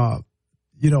the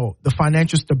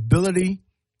financial stability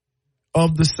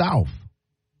of the South,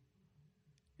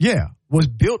 was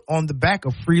built on the back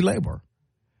of free labor,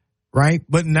 right?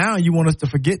 But now you want us to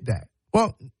forget that.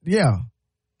 Well, yeah,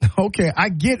 okay, I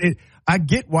get it. I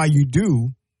get why you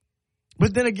do.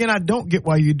 But then again, I don't get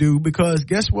why you do, because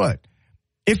guess what?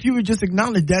 If you would just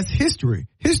acknowledge that's history,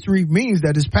 history means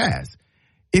that it's past.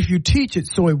 If you teach it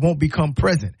so it won't become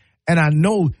present. And I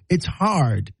know it's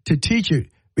hard to teach it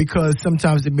because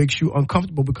sometimes it makes you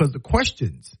uncomfortable because the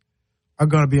questions are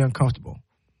going to be uncomfortable.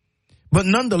 But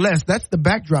nonetheless, that's the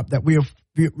backdrop that we're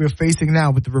facing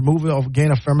now with the removal of,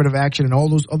 again, affirmative action and all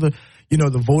those other,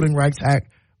 the Voting Rights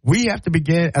Act. We have to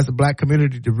begin as a black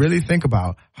community to really think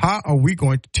about, how are we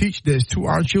going to teach this to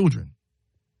our children?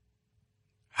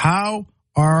 How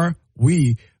are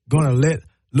we going to let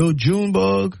little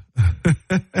Junebug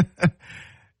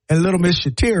and little Miss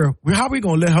Shatira, how are we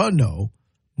going to let her know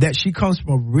that she comes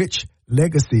from a rich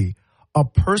legacy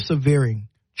of persevering,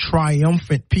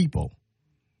 triumphant people?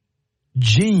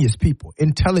 Genius people,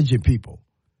 intelligent people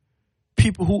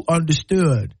who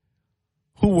understood,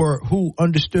 who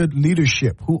understood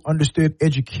leadership, who understood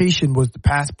education was the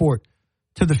passport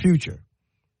to the future,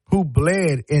 who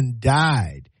bled and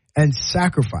died and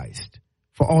sacrificed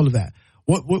for all of that.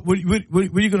 What are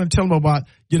you going to tell them about,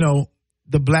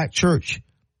 the black church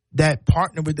that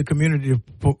partnered with the community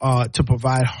to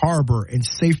provide harbor and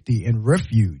safety and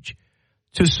refuge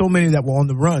to so many that were on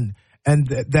the run, and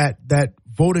that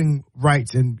voting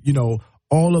rights and,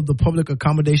 all of the public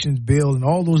accommodations bill and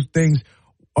all those things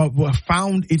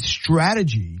found its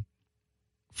strategy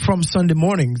from Sunday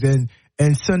mornings and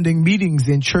Sunday meetings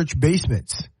in church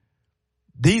basements.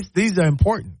 These are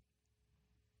important.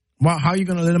 Well, how are you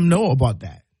going to let them know about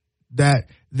that?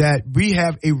 That we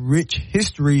have a rich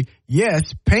history,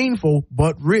 yes, painful,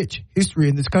 but rich history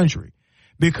in this country.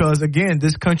 Because, again,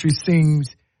 this country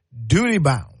seems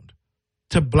duty-bound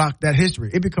to block that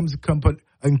history. It becomes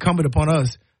incumbent upon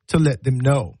us to let them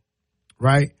know,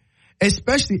 right?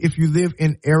 Especially if you live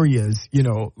in areas,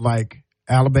 like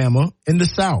Alabama in the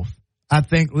South. I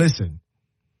think, listen,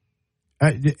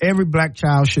 every black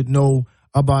child should know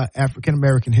about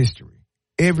African-American history.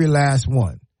 Every last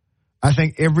one. I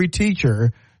think every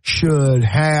teacher should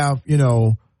have,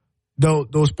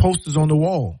 those posters on the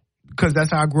wall. because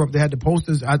that's how I grew up. They had the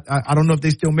posters. I don't know if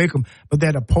they still make them, but they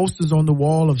had the posters on the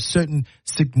wall of certain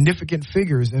significant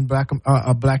figures in black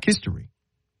history.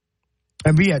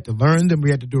 And we had to learn them.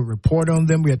 We had to do a report on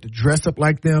them. We had to dress up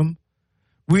like them.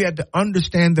 We had to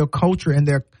understand their culture and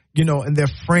their, and their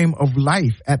frame of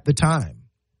life at the time.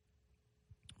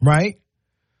 Right?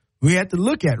 We had to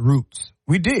look at Roots.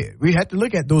 We did. We had to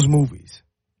look at those movies.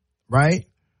 Right?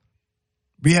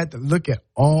 We had to look at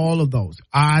all of those.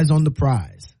 Eyes on the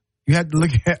Prize. You had to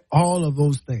look at all of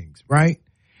those things, right?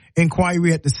 In choir,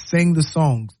 we had to sing the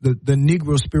songs, the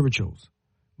Negro spirituals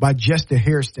by Jester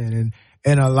Hairston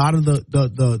and a lot of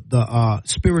the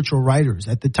spiritual writers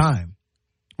at the time.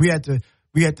 We had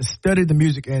to study the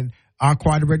music, and our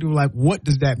choir director was like, what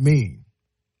does that mean?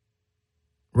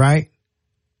 Right?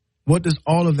 What does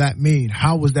all of that mean?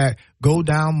 How was that? Go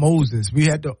down Moses. We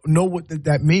had to know what did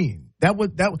that mean. That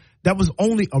was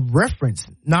only a reference,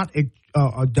 not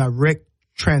a direct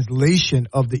translation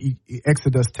of the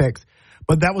Exodus text,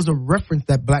 but that was a reference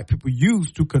that black people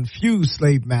used to confuse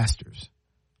slave masters.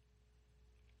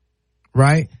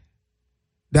 Right?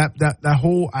 That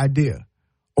whole idea.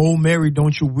 Oh, Mary,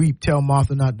 don't you weep. Tell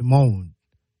Martha not to moan.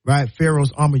 Right?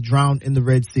 Pharaoh's army drowned in the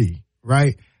Red Sea.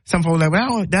 Right? Some folks are like,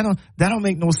 well, that don't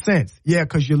make no sense. Yeah,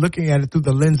 because you're looking at it through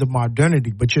the lens of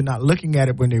modernity, but you're not looking at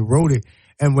it when they wrote it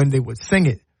and when they would sing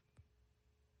it.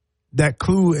 That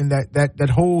clue and that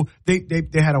whole they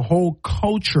had a whole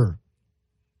culture,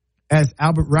 as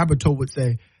Albert Rabateau would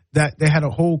say, that they had a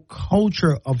whole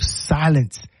culture of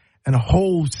silence and a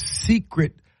whole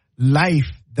secret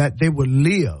life that they would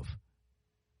live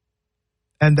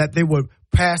and that they would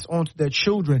pass on to their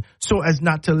children so as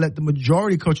not to let the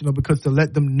majority culture know, because to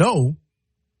let them know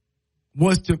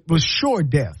was sure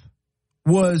death.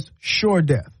 Was sure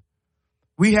death.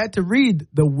 We had to read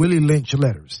the Willie Lynch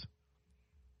letters.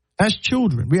 As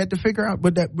children, we had to figure out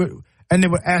and they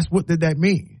would ask, what did that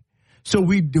mean? So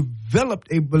we developed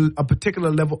a particular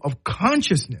level of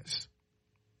consciousness,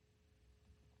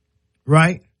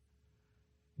 right?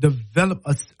 Develop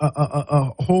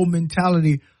a whole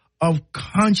mentality of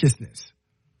consciousness.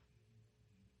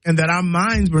 And that our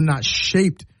minds were not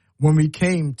shaped when we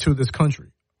came to this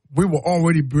country. We were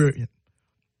already brilliant.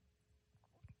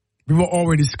 We were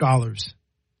already scholars.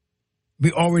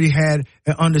 We already had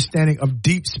an understanding of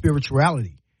deep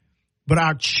spirituality. But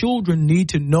our children need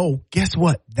to know, guess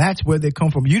what? That's where they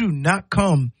come from. You do not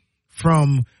come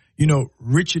from,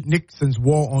 Richard Nixon's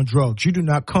war on drugs. You do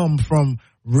not come from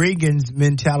Reagan's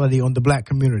mentality on the black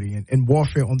community and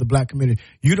warfare on the black community.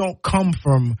 You don't come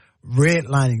from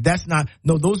redlining.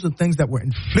 Those are things that were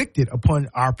inflicted upon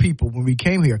our people when we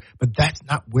came here. But that's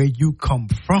not where you come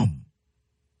from.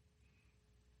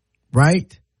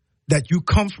 Right? That you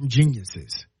come from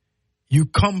geniuses. You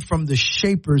come from the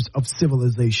shapers of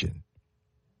civilization.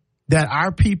 That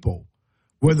our people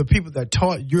were the people that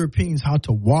taught Europeans how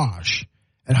to wash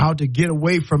and how to get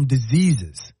away from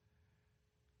diseases.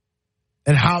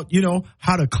 And how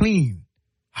to clean,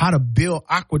 how to build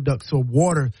aqueducts so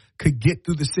water could get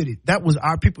through the city. That was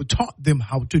our people taught them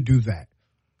how to do that.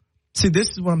 See,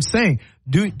 this is what I'm saying.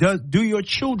 Do your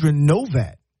children know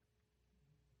that?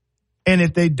 And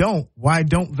if they don't, why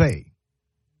don't they?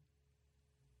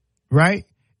 Right?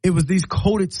 It was these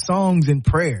coded songs and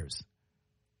prayers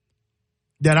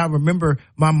that I remember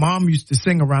my mom used to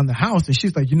sing around the house. And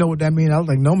she's like, you know what that means? I was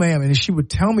like, no, ma'am. And she would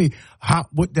tell me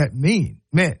what that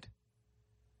meant.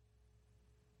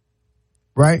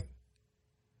 Right?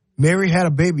 Mary had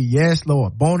a baby. Yes,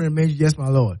 Lord. Born in a manger. Yes, my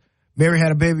Lord. Mary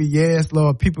had a baby. Yes,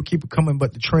 Lord. People keep coming,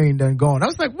 but the train done gone. I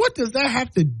was like, what does that have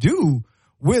to do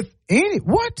with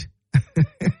what?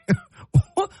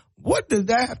 What does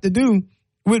that have to do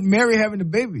with Mary having a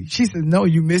baby? She said, no,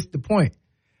 you missed the point.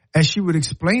 And she would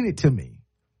explain it to me.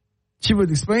 She would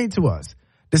explain to us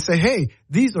to say, hey,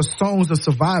 these are songs of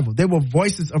survival. They were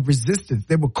voices of resistance.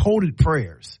 They were coded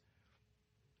prayers.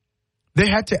 They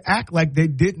had to act like they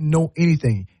didn't know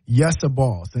anything. Yes, a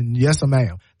boss, and yes, a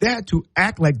ma'am. They had to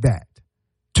act like that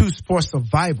for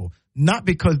survival, not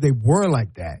because they were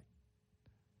like that.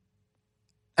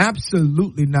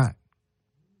 Absolutely not.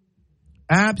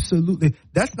 Absolutely.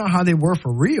 That's not how they were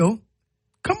for real.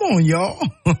 Come on, y'all.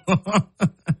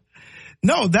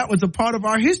 No, that was a part of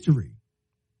our history.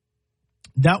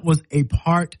 That was a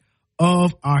part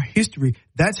of our history.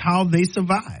 That's how they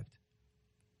survived.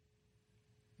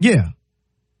 Yeah.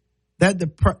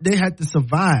 They had to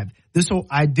survive. This whole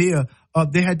idea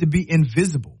of they had to be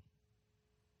invisible.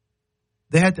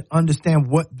 They had to understand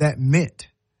what that meant.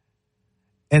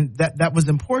 And that was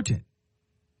important.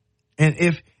 And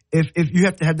if you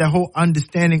have to have that whole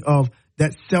understanding of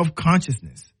that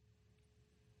self-consciousness,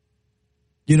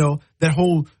 that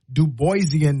whole Du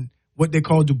Boisian, what they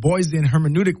call Du Boisian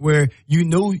hermeneutic, where you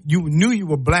knew you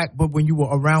were black, but when you were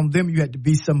around them, you had to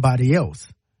be somebody else.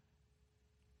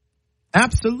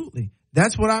 Absolutely.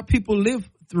 That's what our people live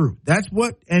through.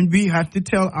 And we have to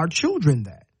tell our children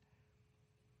that.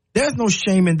 There's no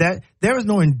shame in that. There is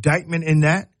no indictment in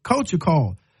that. Culture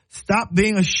call. Stop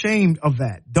being ashamed of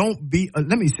that.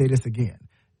 Let me say this again.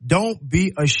 Don't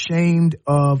be ashamed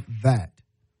of that.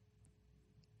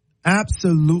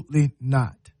 Absolutely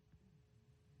not.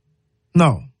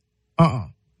 No.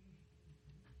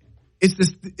 It's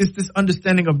this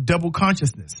understanding of double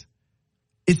consciousness.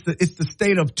 It's the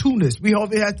state of two-ness.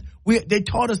 They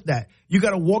taught us that. You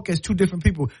got to walk as two different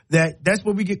people. That's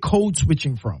where we get code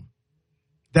switching from.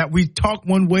 That we talk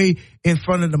one way in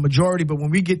front of the majority, but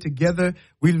when we get together,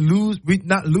 we use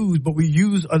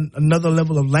another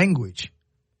level of language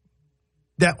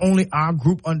that only our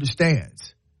group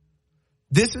understands.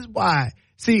 This is why,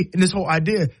 in this whole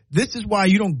idea, this is why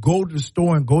you don't go to the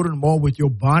store and go to the mall with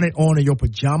your bonnet on and your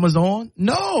pajamas on.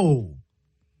 No.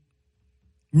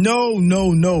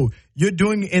 You're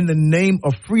doing it in the name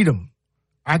of freedom.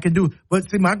 I can do it. But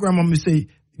see, my grandma would say,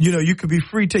 you could be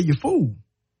free till you're fool.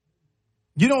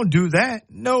 You don't do that.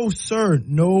 No, sir.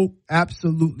 No,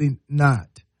 absolutely not.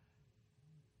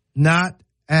 Not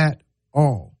at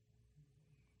all.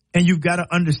 And you've got to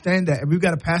understand that. And we've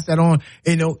got to pass that on.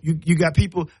 You got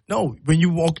people, when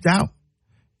you walked out,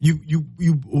 you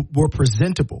were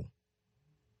presentable.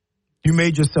 You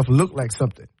made yourself look like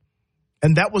something.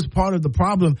 And that was part of the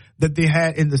problem that they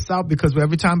had in the South, because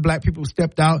every time black people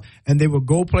stepped out and they would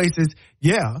go places,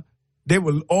 they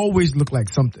would always look like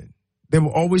something. They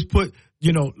would always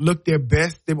look their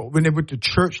best. When they went to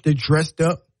church, they dressed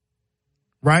up,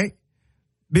 right?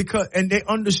 And they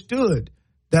understood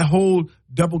that whole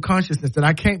double consciousness, that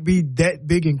I can't be that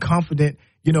big and confident,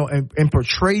 and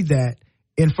portray that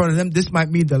in front of them. This might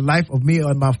mean the life of me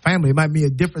or my family. It might be a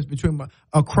difference between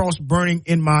a cross burning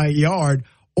in my yard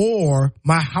or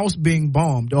my house being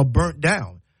bombed or burnt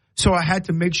down. So I had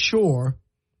to make sure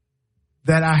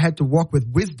that I had to walk with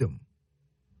wisdom.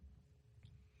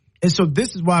 And so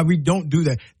this is why we don't do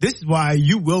that. This is why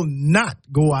you will not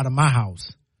go out of my house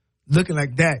looking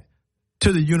like that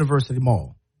to the University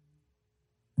Mall.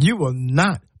 You will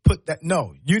not put that.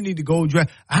 No, you need to go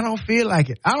dress. I don't feel like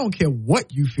it. I don't care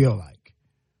what you feel like.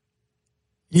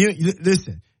 You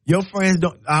listen, your friends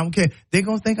I don't care. They're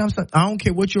going to think I'm something. I don't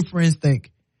care what your friends think.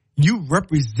 You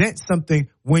represent something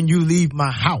when you leave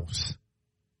my house.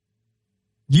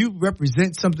 You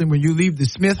represent something when you leave the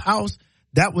Smith house.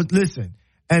 Listen.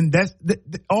 And that's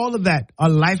all of that are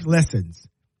life lessons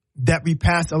that we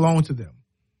pass along to them.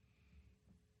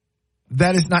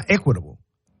 That is not equitable.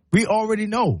 We already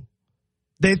know.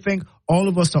 They think all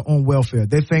of us are on welfare.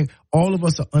 They think all of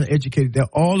us are uneducated. That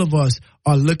all of us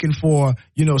are looking for,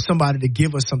 somebody to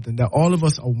give us something. That all of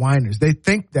us are whiners. They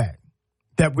think that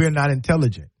we're not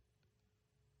intelligent.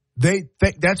 They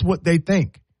think that's what they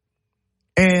think.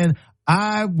 And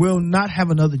I will not have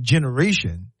another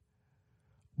generation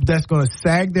that's going to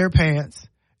sag their pants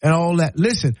and all that.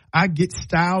 Listen, I get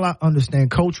style, I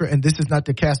understand culture, and this is not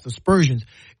to cast aspersions.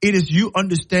 It is you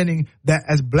understanding that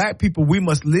as black people, we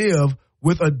must live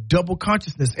with a double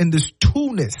consciousness in this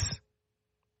two-ness.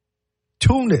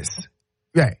 Two-ness.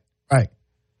 Right.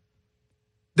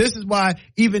 This is why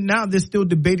even now they're still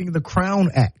debating the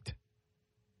Crown Act.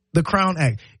 The Crown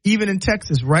Act. Even in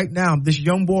Texas right now, this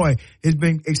young boy is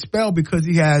being expelled because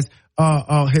he has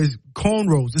his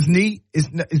cornrows. It's neat. It's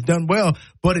done well,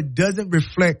 but it doesn't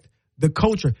reflect the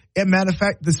culture. As a matter of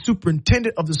fact, the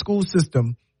superintendent of the school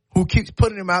system who keeps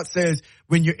putting him out says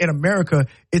when you're in America,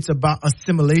 it's about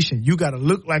assimilation. You got to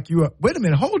look like you are. Wait a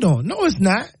minute. Hold on. No, it's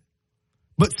not.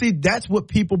 But see, that's what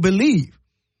people believe.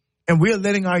 And we're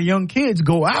letting our young kids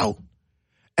go out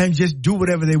and just do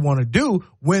whatever they want to do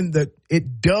when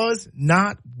it does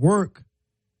not work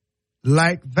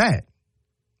like that.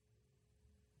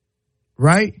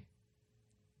 Right?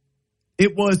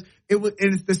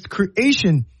 It's this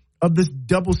creation of this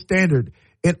double standard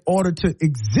in order to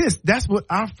exist. That's what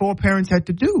our foreparents had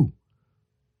to do.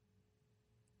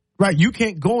 Right? You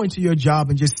can't go into your job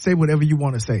and just say whatever you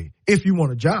want to say if you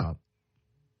want a job.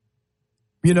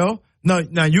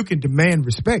 Now you can demand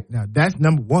respect. Now that's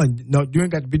number one. No, you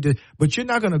ain't got to be but you're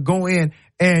not going to go in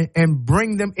and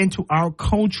bring them into our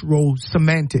cultural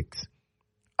semantics,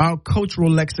 our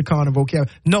cultural lexicon and vocabulary.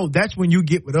 No, that's when you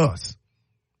get with us.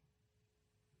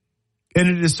 And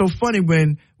it is so funny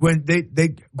when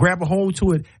they grab a hold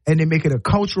to it and they make it a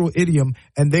cultural idiom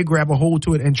and they grab a hold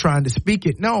to it and trying to speak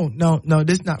it. No,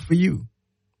 this is not for you.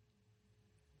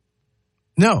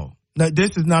 No,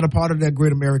 this is not a part of that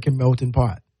great American melting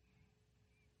pot.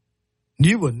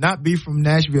 You will not be from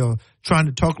Nashville trying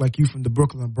to talk like you from the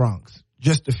Brooklyn Bronx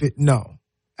just to fit. No,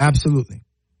 absolutely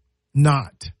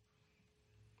not.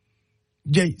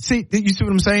 You see what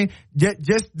I'm saying?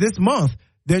 Just this month,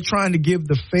 they're trying to give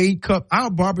the fade cut.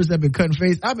 Our barbers have been cutting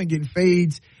fades. I've been getting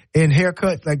fades and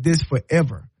haircuts like this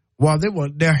forever. While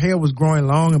their hair was growing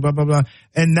long and blah, blah, blah.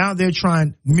 And now they're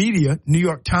trying media, New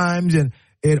York Times and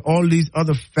all these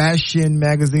other fashion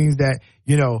magazines that,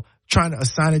 trying to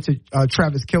assign it to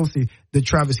Travis Kelce, the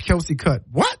Travis Kelce cut.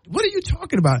 What? What are you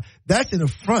talking about? That's an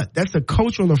affront. That's a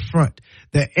cultural affront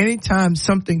that anytime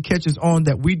something catches on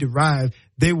that we derive,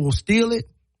 they will steal it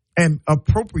and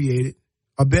appropriate it,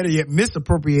 or better yet,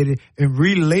 misappropriate it and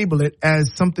relabel it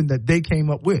as something that they came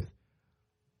up with.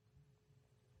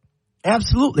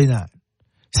 Absolutely not.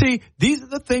 See, these are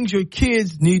the things your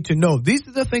kids need to know. These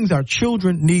are the things our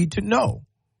children need to know.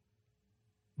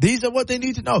 These are what they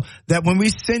need to know. That when we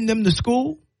send them to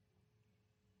school,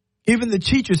 even the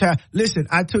teachers have. Listen,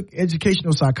 I took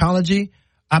educational psychology.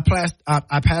 I passed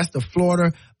the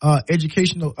Florida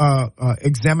educational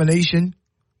examination,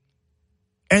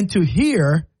 and to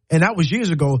hear, and that was years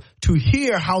ago, to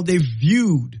hear how they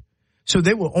viewed, so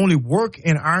they will only work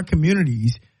in our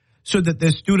communities so that their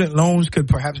student loans could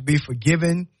perhaps be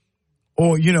forgiven,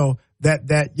 or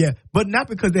but not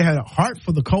because they had a heart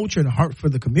for the culture and a heart for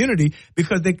the community,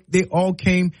 because they all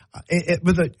came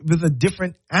with a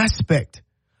different aspect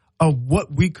of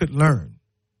what we could learn.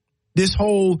 This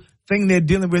whole thing they're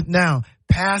dealing with now,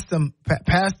 pass them.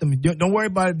 Don't worry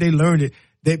about it. They learned it.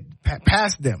 They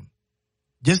pass them.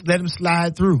 Just let them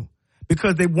slide through,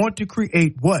 because they want to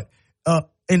create what?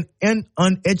 An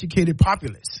uneducated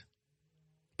populace.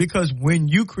 Because when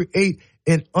you create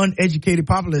an uneducated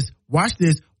populace, watch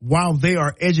this, while they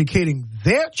are educating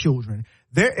their children,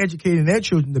 they're educating their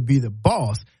children to be the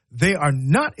boss. They are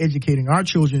not educating our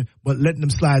children, but letting them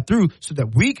slide through so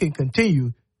that we can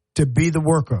continue to be the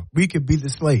worker. We could be the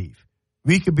slave.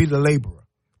 We could be the laborer.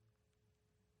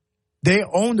 They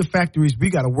own the factories.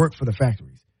 We got to work for the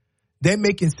factories. They're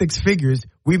making 6 figures.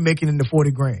 We're making into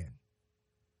 40 grand.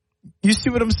 You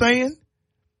see what I'm saying?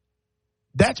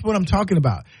 That's what I'm talking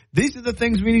about. These are the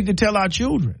things we need to tell our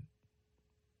children.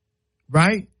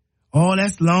 Right? Oh,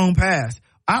 that's long past.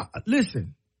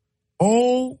 Listen.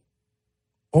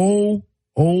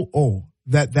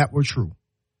 That were true.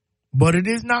 But it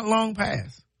is not long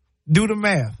past. Do the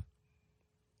math.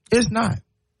 It's not.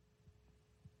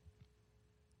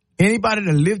 Anybody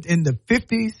that lived in the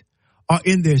 50s are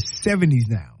in their 70s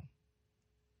now.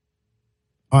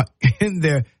 Are in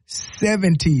their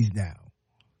 70s now.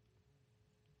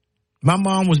 My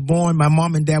mom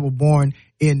and dad were born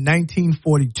in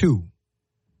 1942.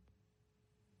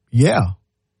 Yeah.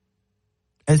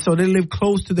 And so they lived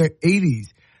close to their 80s.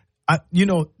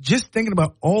 Just thinking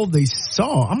about all they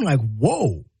saw, I'm like,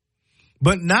 whoa.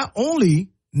 But not only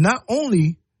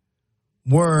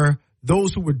were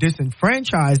those who were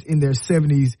disenfranchised in their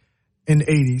 70s and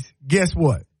 80s, guess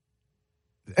what?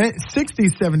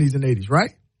 60s, 70s, and 80s,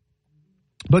 right?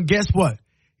 But guess what?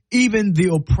 Even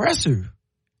the oppressor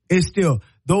is still,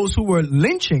 those who were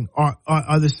lynching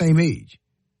are the same age.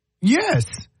 Yes.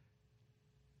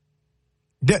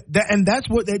 And that's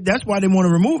why they want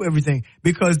to remove everything,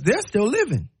 because they're still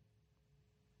living.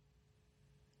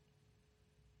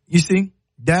 You see,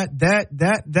 that's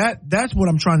what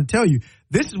I'm trying to tell you.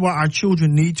 This is why our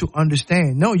children need to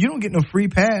understand. No, you don't get no free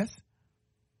pass.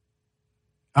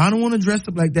 I don't want to dress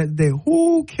up like that today.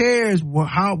 Who cares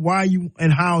why you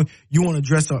and how you want to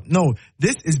dress up? No,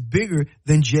 this is bigger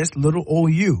than just little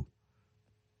old you.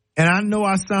 And I know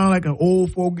I sound like an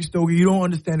old fogey stogie. You don't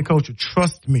understand the culture.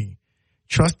 Trust me.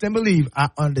 Trust and believe I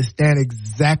understand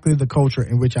exactly the culture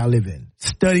in which I live in.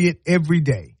 Study it every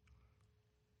day.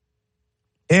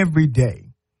 Every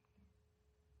day.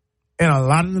 And a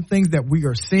lot of the things that we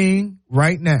are seeing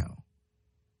right now,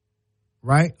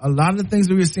 right? A lot of the things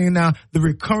that we are seeing now, the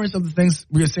recurrence of the things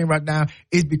we are seeing right now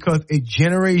is because a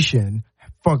generation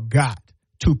forgot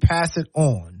to pass it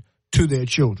on to their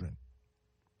children.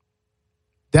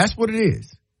 That's what it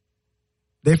is.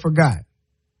 They forgot.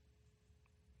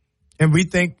 And we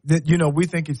think that, we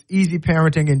think it's easy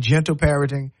parenting and gentle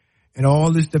parenting and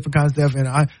all this different kind of stuff. And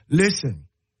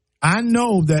I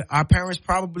know that our parents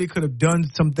probably could have done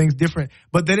some things different,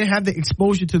 but they didn't have the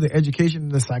exposure to the education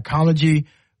and the psychology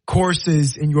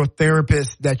courses in your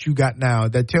therapist that you got now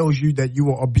that tells you that you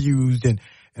were abused and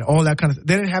all that kind of stuff.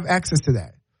 They didn't have access to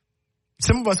that.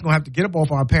 Some of us are going to have to get up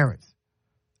off our parents.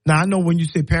 Now, I know when you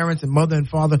say parents and mother and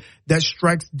father, that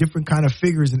strikes different kind of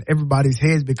figures in everybody's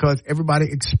heads because everybody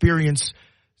experiences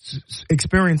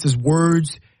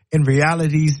words and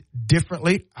realities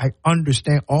differently. I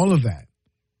understand all of that.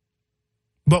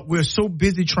 But we're so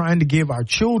busy trying to give our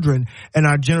children and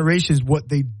our generations what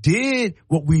we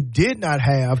did not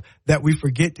have, that we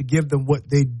forget to give them what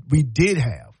we did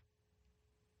have.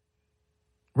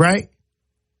 Right?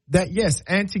 That, yes,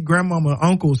 auntie, grandmama,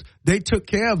 uncles, they took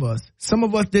care of us. Some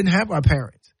of us didn't have our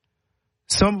parents.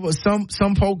 Some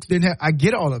folks didn't have. I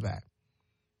get all of that.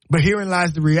 But herein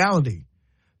lies the reality.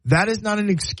 That is not an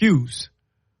excuse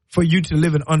for you to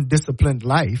live an undisciplined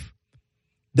life.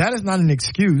 That is not an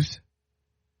excuse,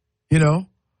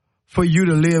 for you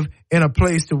to live in a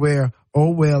place to where,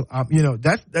 all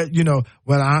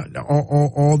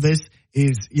this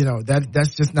is,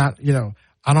 that's just not,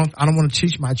 I don't want to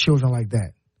teach my children like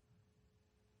that.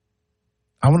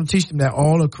 I want to teach them that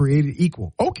all are created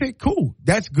equal. Okay, cool.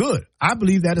 That's good. I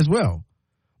believe that as well.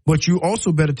 But you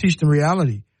also better teach them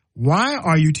reality. Why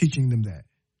are you teaching them that?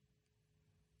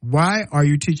 Why are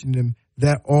you teaching them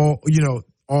that all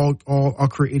are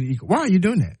created equal? Why are you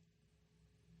doing that?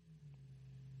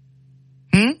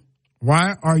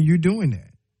 Why are you doing that?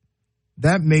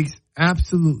 That makes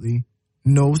absolutely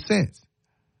no sense.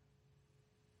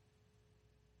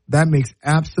 That makes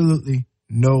absolutely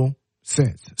no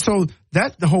sense. So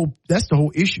that's the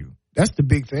whole issue. That's the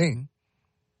big thing.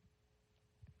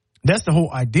 That's the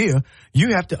whole idea.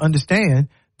 You have to understand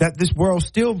that this world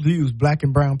still views black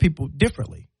and brown people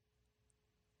differently.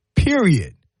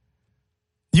 Period.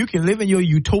 You can live in your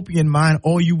utopian mind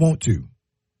all you want to.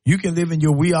 You can live in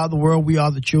your we are the world, we are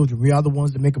the children, we are the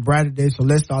ones that make a brighter day, so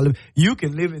let's all live. You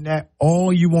can live in that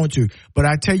all you want to. But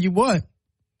I tell you what,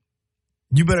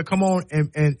 you better come on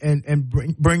and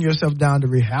bring yourself down to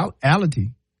reality.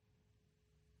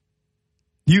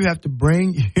 You have to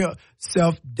bring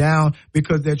yourself down,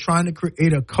 because they're trying to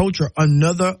create a culture,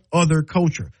 other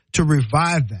culture, to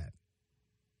revive that.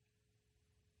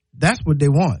 That's what they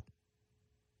want.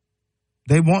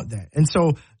 They want that. And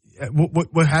so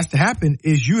what has to happen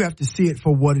is you have to see it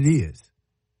for what it is.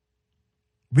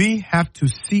 We have to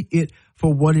see it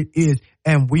for what it is.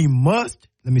 And we must,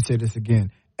 let me say this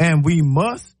again, and we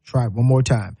must, try it one more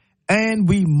time, and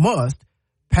we must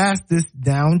pass this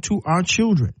down to our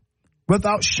children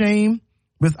without shame,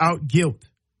 without guilt,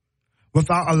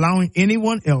 without allowing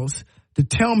anyone else to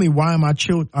tell me why am I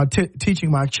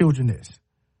teaching my children this.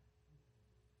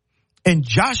 In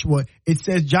Joshua, it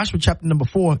says, Joshua chapter number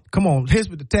 4, come on, here's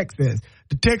what the text says.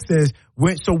 The text says,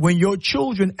 when your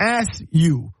children ask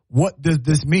you, what does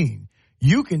this mean?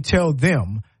 You can tell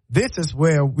them, this is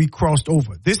where we crossed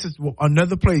over. This is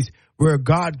another place where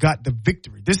God got the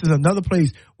victory. This is another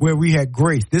place where we had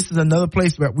grace. This is another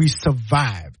place where we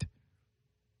survived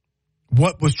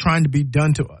what was trying to be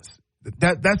done to us.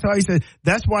 That's how he said,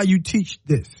 that's why you teach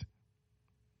this.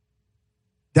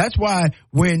 That's why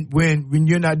when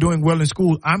you're not doing well in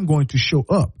school, I'm going to show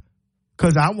up,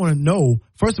 because I want to know.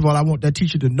 First of all, I want that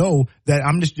teacher to know that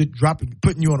I'm just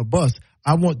putting you on a bus.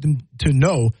 I want them to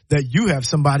know that you have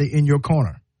somebody in your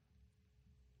corner,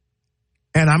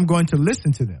 and I'm going to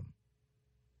listen to them.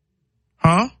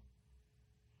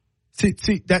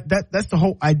 See that's the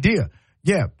whole idea.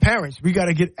 Yeah, parents, we got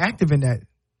to get active in that.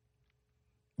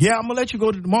 Yeah, I'm gonna let you go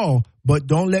to the mall, but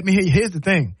don't let me hear you. Here's the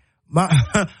thing.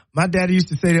 My daddy used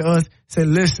to say to us,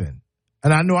 listen,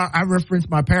 and I know I reference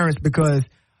my parents because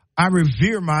I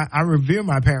revere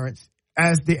my parents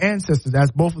as the ancestors,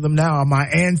 as both of them now are my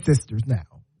ancestors now.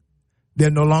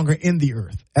 They're no longer in the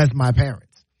earth as my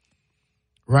parents,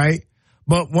 right?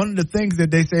 But one of the things that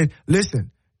they said,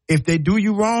 listen, if they do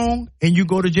you wrong and you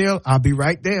go to jail, I'll be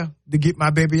right there to get my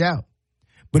baby out.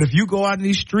 But if you go out in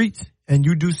these streets and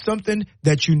you do something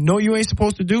that you know you ain't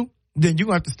supposed to do, then you're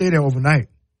going to have to stay there overnight.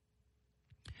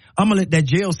 I'm going to let that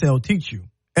jail cell teach you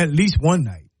at least one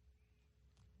night,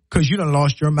 because you done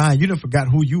lost your mind. You done forgot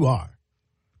who you are.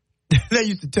 They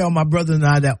used to tell my brother and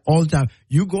I that all the time.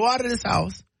 You go out of this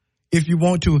house if you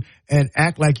want to and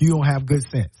act like you don't have good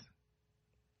sense.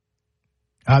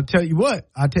 I'll tell you what,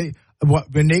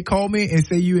 when they call me and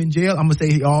say you in jail, I'm going to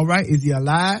say, he all right? Is he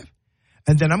alive?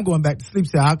 And then I'm going back to sleep.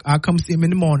 Say, I'll come see him in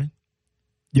the morning.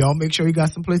 Y'all make sure he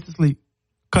got some place to sleep.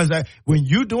 Because when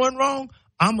you doing wrong,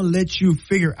 I'm going to let you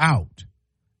figure out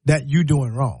that you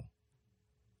doing wrong.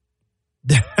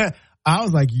 I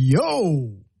was like,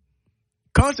 yo.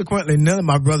 Consequently, none of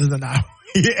my brothers and I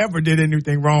ever did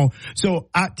anything wrong. So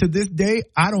to this day,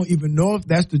 I don't even know if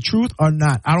that's the truth or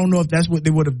not. I don't know if that's what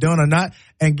they would have done or not.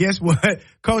 And guess what?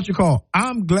 Culture Call.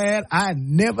 I'm glad I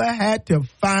never had to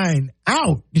find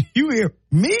out. You hear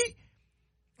me?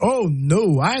 Oh,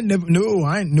 no. I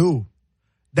knew.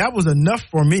 That was enough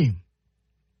for me.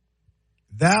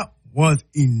 That was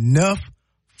enough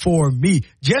for me.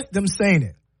 Just them saying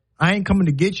it. I ain't coming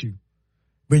to get you.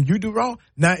 when you do wrong.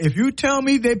 Now, if you tell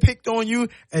me they picked on you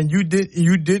and you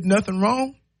did nothing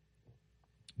wrong,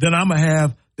 then I'm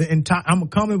gonna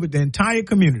come in with the entire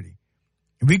community,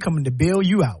 and we coming to bail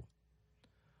you out.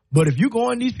 But if you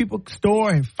go in these people's store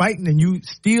and fighting and you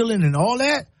stealing and all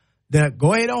that, then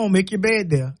go ahead on, make your bed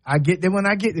there. I get there when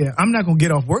I get there. I'm not gonna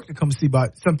get off work to come see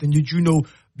about something that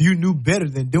you knew better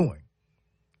than doing.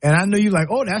 And I know you're like,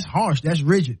 oh, that's harsh, that's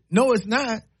rigid. No, it's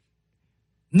not.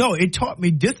 No, it taught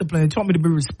me discipline. It taught me to be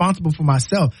responsible for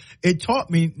myself. It taught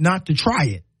me not to try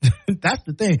it. That's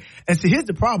the thing. And see, here's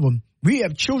the problem. We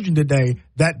have children today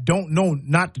that don't know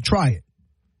not to try it.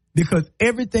 Because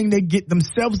everything they get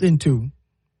themselves into,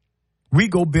 we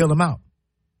go bail them out.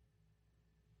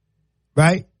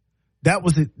 Right? That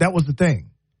was it. That was the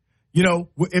thing. You know,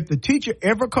 if the teacher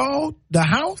ever called the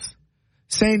house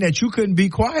saying that you couldn't be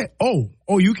quiet,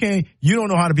 you don't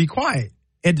know how to be quiet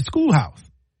at the schoolhouse.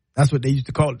 That's what they used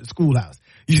to call it, the schoolhouse.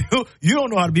 You don't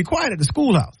know how to be quiet at the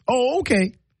schoolhouse. Oh,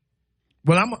 okay.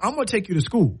 Well, I'm going to take you to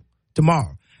school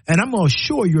tomorrow, and I'm going to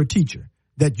assure your teacher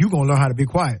that you're going to learn how to be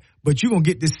quiet, but you're going to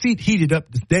get this seat heated up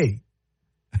this day.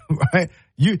 Right?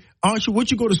 Aren't you,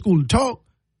 what you go to school to talk?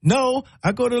 No,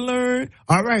 I go to learn.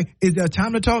 All right. Is there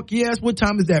time to talk? Yes. What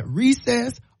time is that?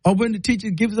 Recess? Or when the teacher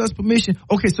gives us permission?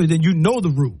 Okay, so then you know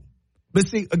the rule. But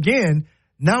see, again,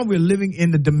 now we're living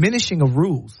in the diminishing of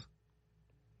rules.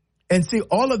 And see,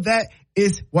 all of that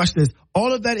is, watch this,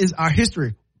 all of that is our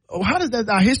history. Oh, how is that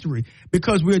our history?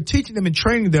 Because we're teaching them and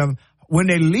training them when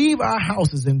they leave our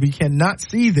houses and we cannot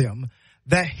see them,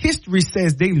 that history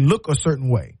says they look a certain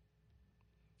way.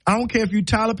 I don't care if you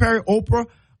Tyler Perry, Oprah,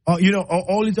 or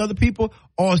all these other people,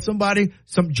 or some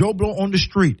Joe Blow on the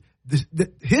street.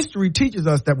 The history teaches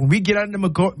us that when we get out in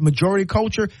the majority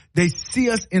culture, they see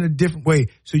us in a different way.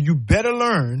 So you better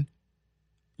learn.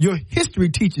 Your history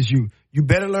teaches you. You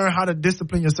better learn how to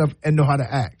discipline yourself and know how to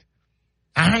act.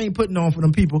 I ain't putting on for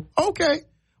them people. Okay.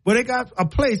 Well, they got a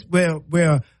place where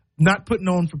not putting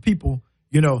on for people,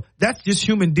 that's just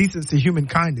human decency, human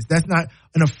kindness. That's not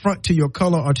an affront to your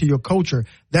color or to your culture.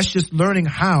 That's just learning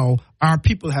how our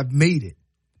people have made it.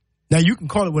 Now, you can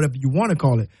call it whatever you want to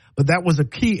call it, but that was a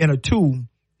key and a tool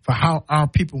for how our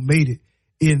people made it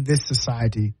in this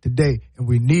society today. And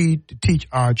we need to teach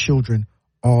our children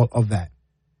all of that.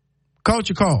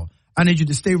 Culture Call. I need you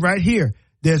to stay right here.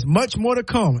 There's much more to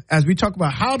come as we talk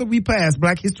about how do we pass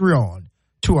Black history on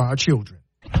to our children.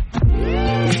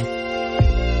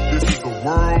 This is the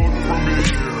world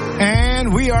premiere.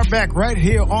 And we are back right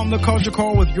here on the Culture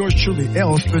Call with yours truly,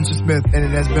 L. Spencer Smith. And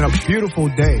it has been a beautiful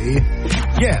day.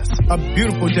 Yes, a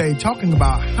beautiful day talking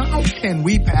about how can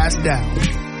we pass down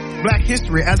Black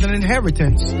history as an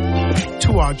inheritance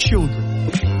to our children.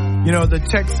 The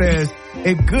text says,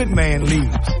 a good man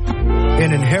leaves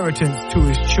an inheritance to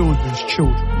his children's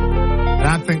children. And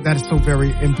I think that is so very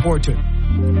important.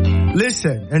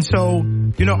 Listen, and so,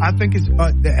 I think it's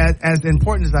as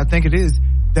important as I think it is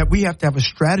that we have to have a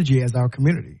strategy as our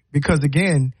community. Because,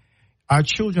 again, our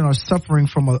children are suffering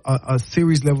from a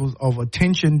series levels of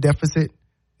attention deficit,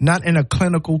 not in a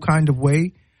clinical kind of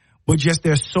way, but just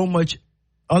there's so many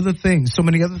other things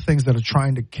that are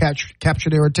trying to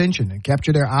capture their attention and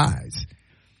capture their eyes,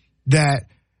 that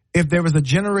if there was a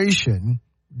generation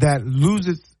that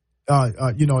loses,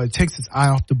 it takes its eye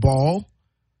off the ball,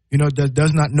 that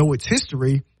does not know its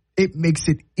history, it makes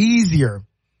it easier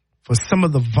for some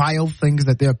of the vile things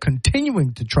that they're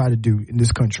continuing to try to do in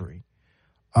this country.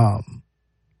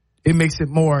 It makes it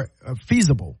more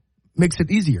feasible, makes it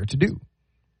easier to do.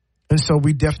 And so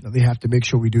we definitely have to make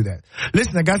sure we do that.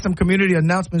 Listen, I got some community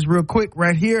announcements real quick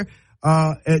right here.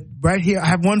 I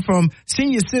have one from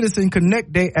Senior Citizen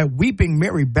Connect Day at Weeping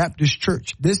Mary Baptist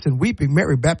Church. Listen, Weeping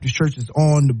Mary Baptist Church is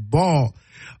on the ball.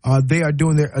 They are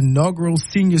doing their inaugural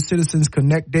Senior Citizens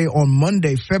Connect Day on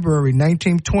Monday, February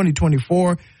 19th,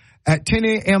 2024 at 10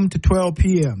 a.m. to 12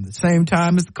 p.m., the same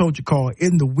time as the Culture Call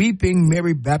in the Weeping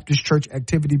Mary Baptist Church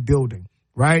Activity Building,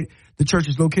 right? The church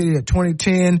is located at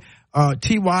 2010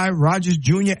 T.Y. Rogers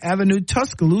Jr. Avenue,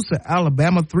 Tuscaloosa,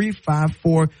 Alabama,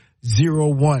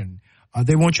 35401.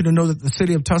 They want you to know that the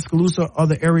city of Tuscaloosa,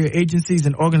 other area agencies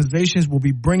and organizations will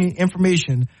be bringing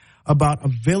information about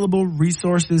available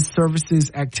resources,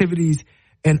 services, activities,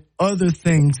 and other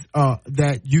things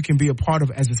that you can be a part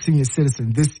of as a senior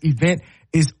citizen. This event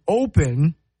is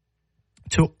open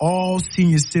to all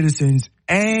senior citizens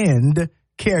and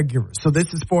caregivers. So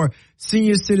this is for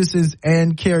senior citizens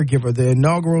and caregiver, the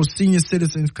inaugural Senior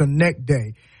Citizens Connect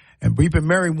Day. And Weeping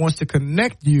Mary wants to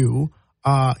connect you.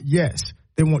 Yes,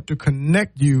 they want to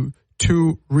connect you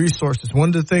to resources. One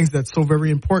of the things that's so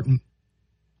very important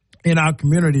in our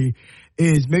community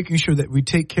is making sure that we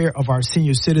take care of our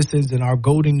senior citizens and our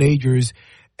golden agers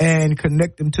and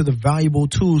connect them to the valuable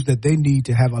tools that they need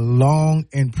to have a long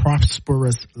and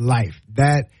prosperous life.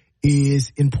 That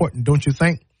is important, don't you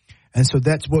think? And so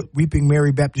that's what Weeping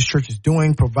Mary Baptist Church is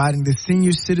doing, providing the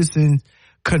Senior Citizens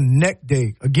Connect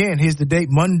Day. Again, here's the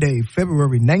date, Monday,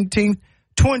 February 19th,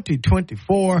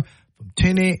 2024, from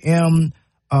 10 a.m.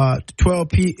 To 12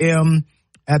 p.m.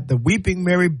 at the Weeping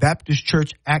Mary Baptist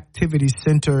Church Activity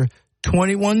Center,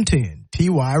 2110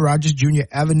 T.Y. Rogers Jr.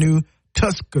 Avenue,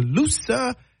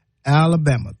 Tuscaloosa,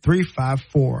 Alabama,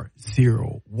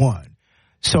 35401.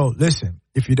 So listen,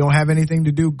 if you don't have anything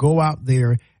to do, go out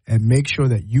there and make sure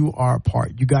that you are a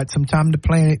part. You got some time to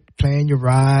plan your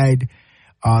ride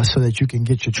so that you can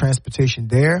get your transportation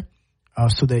there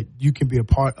so that you can be a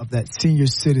part of that Senior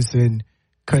Citizen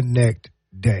Connect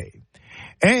Day.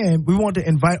 And we want to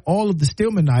invite all of the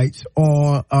Stillmanites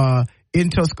in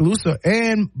Tuscaloosa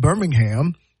and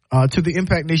Birmingham to the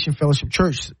Impact Nation Fellowship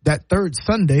Church. That third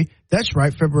Sunday, that's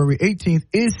right, February 18th,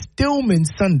 is Stillman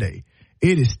Sunday.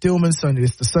 It is Stillman Sunday.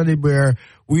 It's the Sunday where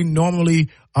we normally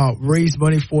raise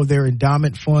money for their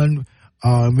endowment fund.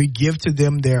 We give to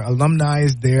them. Their alumni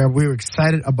is there. We're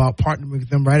excited about partnering with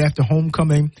them right after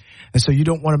homecoming. And so you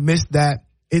don't want to miss that.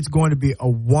 It's going to be a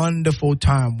wonderful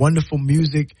time, wonderful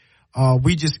music. We're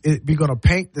going to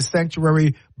paint the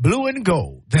sanctuary blue and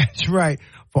gold. That's right,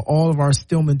 for all of our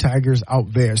Stillman Tigers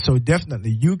out there. So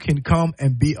definitely you can come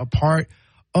and be a part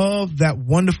of that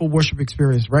wonderful worship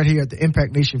experience right here at the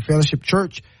Impact Nation Fellowship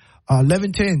Church,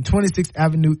 1110 26th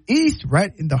Avenue East,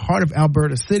 right in the heart of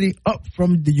Alberta City, up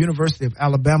from the University of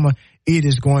Alabama. It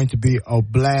is going to be a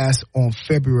blast on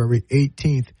February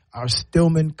 18th, our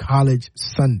Stillman College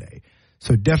Sunday.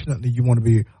 So definitely you want to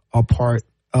be a part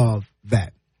of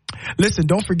that. Listen,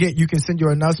 don't forget you can send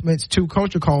your announcements to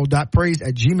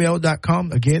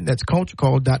culturecall.praise@gmail.com. Again, that's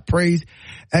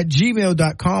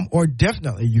culturecall.praise@gmail.com, or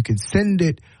definitely you can send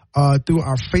it through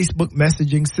our Facebook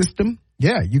messaging system.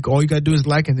 Yeah, all you got to do is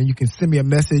like, and then you can send me a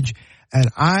message,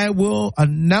 and I will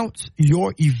announce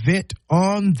your event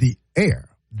on the air.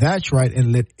 That's right,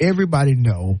 and let everybody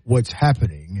know what's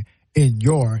happening in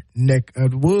your neck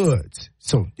of the woods.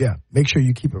 So, yeah, make sure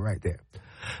you keep it right there.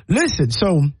 Listen,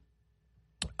 so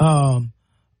I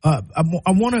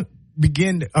want to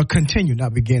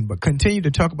continue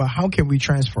to talk about how can we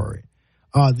transfer it,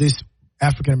 this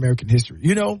African-American history.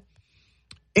 You know,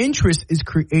 interest is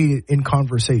created in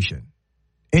conversation.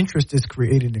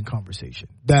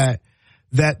 That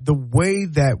the way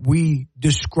that we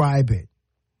describe it,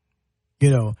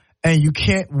 you know, and you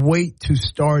can't wait to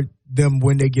start them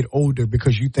when they get older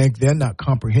because you think they're not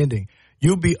comprehending.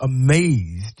 You'll be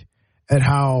amazed at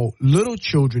how little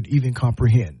children even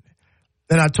comprehend.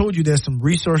 And I told you there's some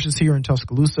resources here in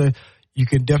Tuscaloosa. You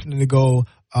can definitely go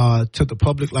to the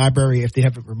public library if they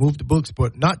haven't removed the books,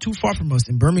 but not too far from us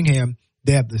in Birmingham,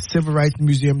 they have the Civil Rights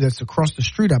Museum that's across the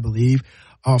street, I believe,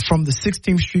 from the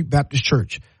 16th Street Baptist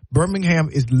Church. Birmingham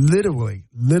is literally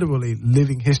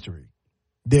living history.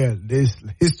 There is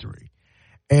history.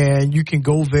 And you can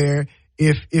go there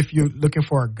if you're looking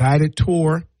for a guided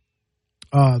tour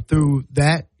through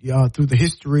that, through the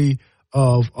history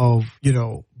of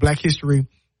Black history,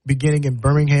 beginning in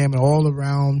Birmingham and all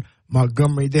around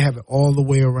Montgomery. They have it all the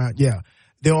way around. Yeah.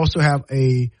 They also have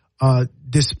a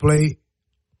display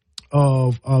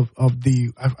of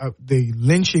the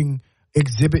lynching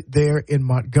exhibit there in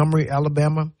Montgomery,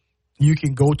 Alabama. You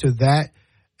can go to that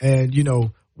and,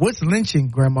 what's lynching,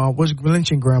 Grandma? What's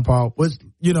lynching, Grandpa?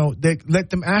 They let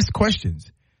them ask questions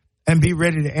and be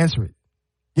ready to answer it.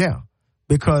 Yeah.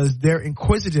 Because their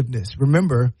inquisitiveness,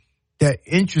 remember that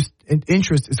interest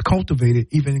is cultivated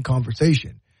even in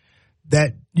conversation.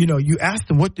 That, you ask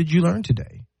them, what did you learn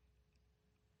today?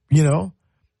 You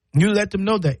let them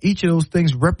know that each of those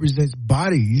things represents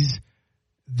bodies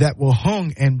that were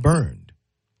hung and burned,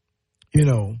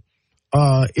 in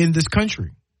this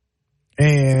country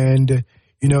and,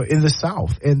 in the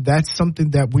South. And that's something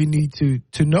that we need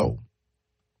to know.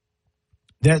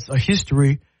 That's a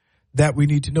history that we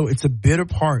need to know. It's a bitter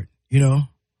part,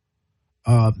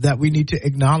 that we need to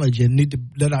acknowledge and need to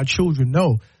let our children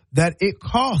know that it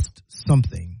cost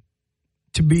something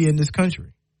to be in this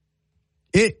country.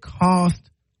 It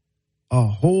cost a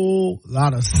whole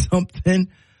lot of something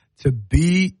to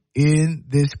be in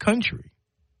this country.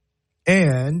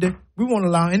 And we won't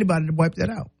allow anybody to wipe that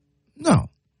out. No.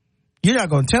 You're not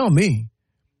going to tell me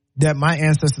that my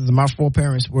ancestors and my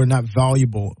foreparents were not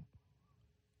valuable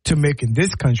to making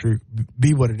this country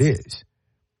be what it is.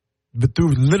 But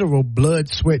through literal blood,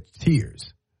 sweat,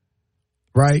 tears.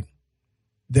 Right?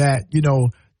 That,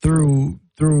 through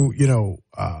the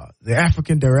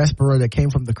African diaspora that came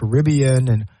from the Caribbean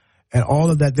and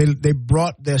all of that, they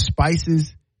brought their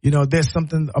spices There's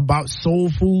something about soul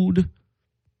food.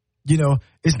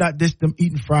 It's not just them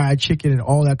eating fried chicken and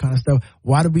all that kind of stuff.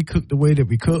 Why do we cook the way that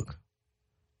we cook?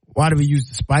 Why do we use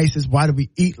the spices? Why do we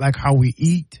eat like how we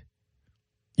eat?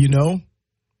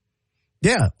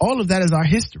 Yeah, all of that is our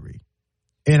history.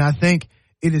 And I think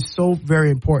it is so very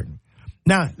important.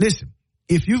 Now, listen,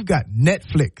 if you've got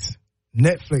Netflix,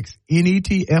 Netflix,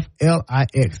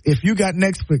 if you got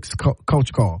Netflix,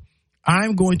 Coach Call,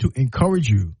 I'm going to encourage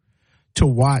you to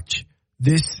watch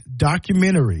this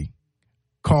documentary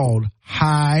called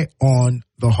High on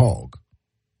the Hog.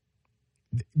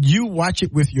 You watch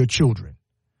it with your children.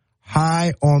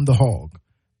 High on the Hog.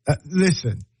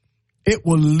 Listen, it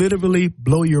will literally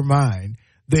blow your mind.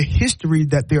 The history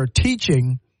that they're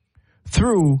teaching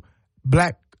through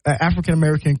Black African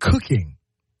American cooking.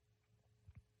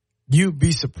 You'd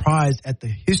be surprised at the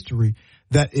history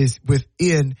that is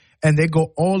within, and they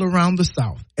go all around the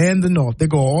South and the North. They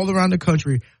go all around the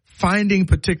country finding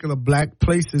particular Black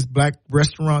places, Black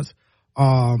restaurants,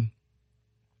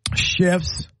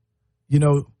 chefs,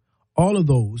 all of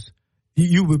those.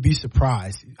 You would be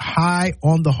surprised. High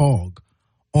on the Hog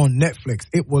on Netflix.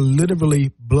 It will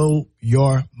literally blow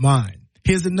your mind.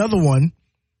 Here's another one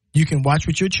you can watch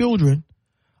with your children.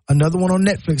 Another one on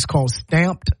Netflix called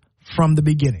Stamped from the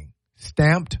Beginning.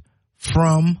 Stamped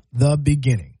from the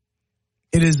Beginning.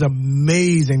 It is an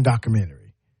amazing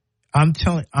documentary.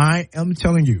 I am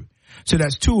telling you. So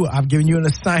that's two. I've given you an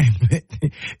assignment.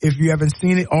 If you haven't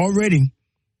seen it already,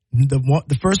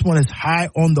 the first one is High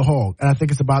on the Hog, and I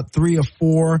think it's about three or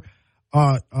four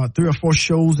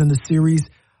shows in the series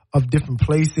of different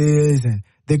places, and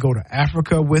they go to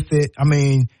Africa with it. I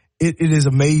mean, it is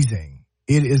amazing.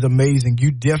 It is amazing.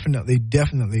 You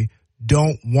definitely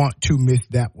don't want to miss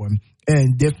that one.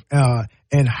 And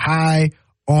High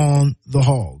on the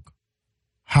Hog.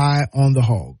 High on the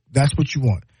Hog. That's what you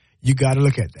want. You got to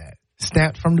look at that.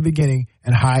 Stamped from the Beginning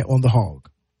and High on the Hog.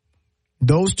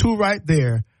 Those two right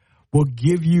there will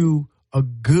give you a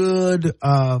good,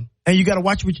 and you got to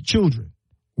watch it with your children.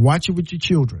 Watch it with your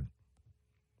children.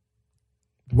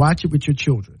 Watch it with your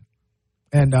children.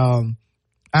 And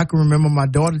I can remember my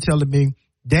daughter telling me,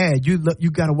 Dad, you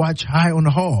got to watch High on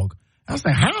the Hog. I was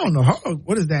like, High on the Hog?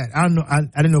 What is that? I don't know. I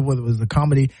didn't know whether it was a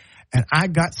comedy. And I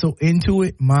got so into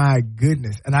it, my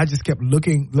goodness. And I just kept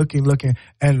looking,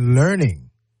 and learning.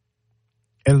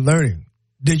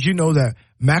 Did you know that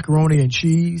macaroni and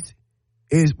cheese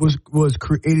was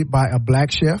created by a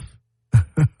Black chef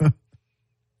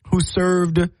who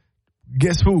served,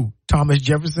 guess who? Thomas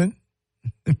Jefferson.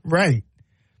 Right.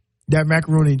 That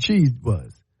macaroni and cheese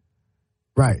was.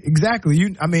 Right. Exactly.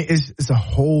 It's a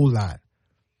whole lot.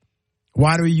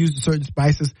 Why do we use certain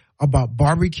spices? About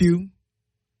barbecue,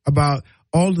 about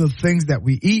all the things that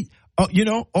we eat, all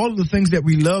of the things that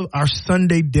we love, our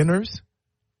Sunday dinners.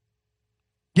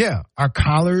 Yeah, our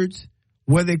collards,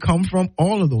 where they come from,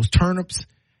 all of those turnips.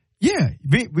 Yeah,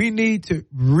 we need to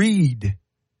read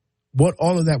where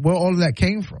all of that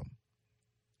came from.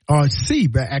 Or see,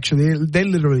 but actually they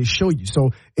literally show you.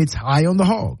 So it's High on the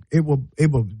Hog. It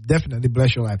will definitely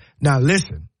bless your life. Now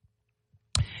listen,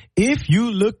 if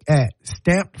you look at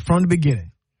Stamped from the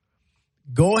Beginning,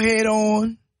 go ahead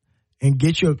on and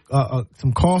get your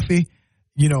some coffee,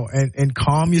 and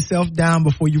calm yourself down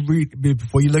before you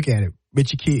look at it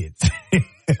with your kids.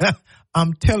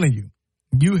 I'm telling you,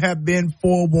 you have been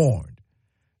forewarned.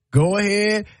 Go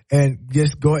ahead and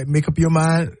make up your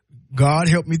mind. God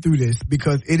help me through this,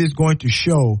 because it is going to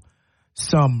show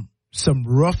some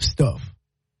rough stuff.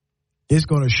 It's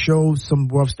going to show some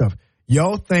rough stuff.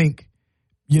 Y'all think,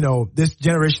 this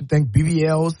generation think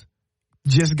BBLs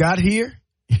just got here?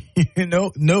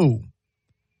 No.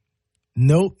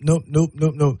 Nope.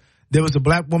 There was a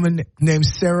Black woman named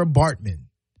Sarah Bartman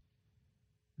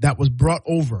that was brought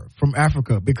over from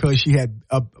Africa because she had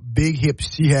big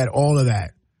hips. She had all of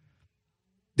that.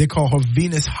 They call her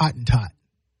Venus Hottentot.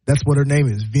 That's what her name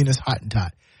is, Venus Hottentot.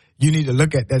 You need to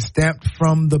look at that. Stamped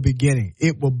from the Beginning.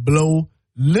 It will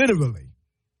literally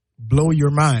blow your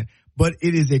mind. But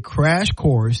it is a crash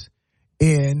course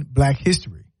in Black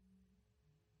history.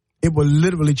 It will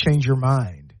literally change your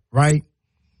mind, right?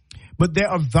 But there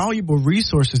are valuable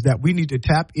resources that we need to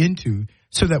tap into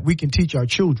so that we can teach our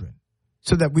children,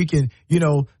 so that we can,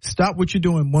 stop what you're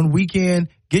doing one weekend,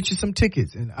 get you some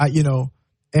tickets, and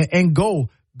and go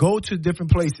to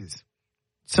different places.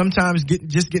 Sometimes get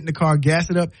in the car, gas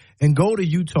it up, and go to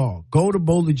Utah, go to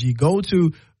Boulder G, go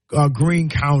to Greene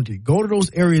County, go to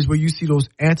those areas where you see those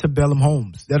antebellum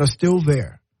homes that are still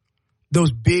there,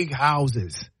 those big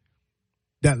houses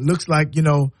that looks like,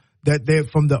 that they're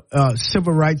from the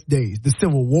civil rights days, the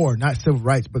Civil War, not civil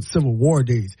rights, but Civil War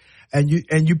days. and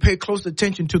you pay close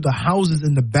attention to the houses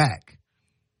in the back,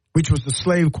 which was the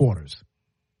slave quarters,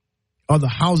 or the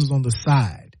houses on the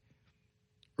side,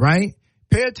 right?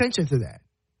 Pay attention to that.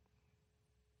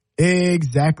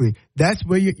 Exactly. That's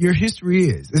where your history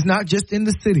is. It's not just in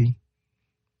the city,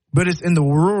 but it's in the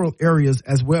rural areas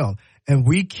as well. And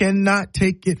we cannot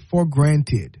take it for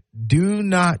granted. Do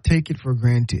not take it for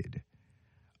granted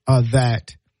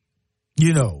that,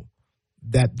 you know,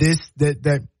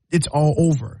 that it's all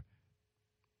over.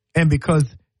 And because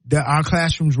our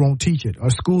classrooms won't teach it,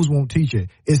 our schools won't teach it,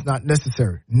 it's not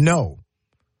necessary. No.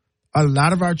 A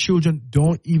lot of our children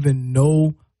don't even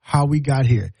know how we got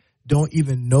here, don't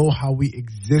even know how we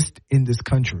exist in this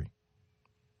country,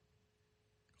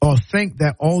 or think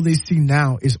that all they see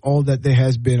now is all that there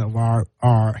has been of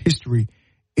our history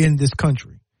in this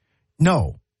country.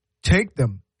 No. Take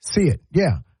them, see it.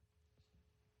 Yeah.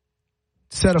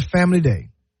 Set a family day.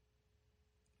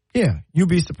 Yeah, you'll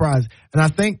be surprised. And I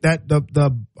think that the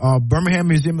Birmingham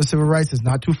Museum of Civil Rights is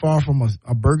not too far from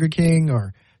a Burger King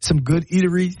or some good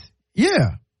eateries.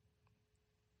 Yeah.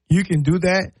 You can do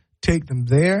that. Take them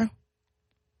there,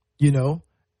 you know,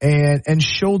 and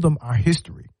show them our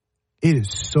history. It is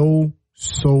so,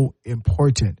 so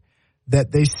important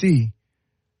that they see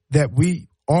that we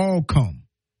all come,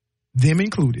 them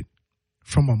included,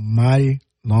 from a mighty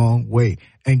long way,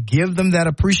 and give them that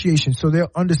appreciation so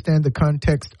they'll understand the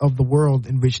context of the world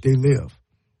in which they live.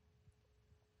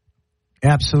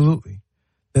 Absolutely.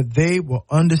 That they will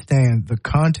understand the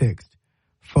context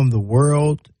from the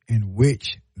world in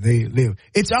which they live.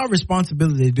 It's our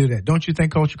responsibility to do that. Don't you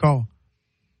think, Culture Call?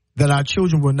 That our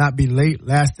children will not be late,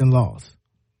 last, and lost.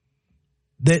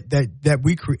 That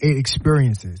we create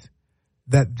experiences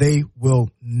that they will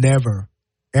never,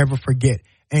 ever forget,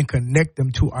 and connect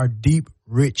them to our deep,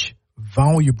 rich,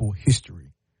 valuable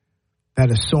history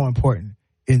that is so important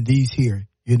in these here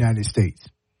United States.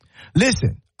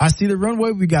 Listen, I see the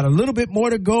runway. We got a little bit more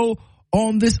to go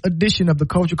on this edition of the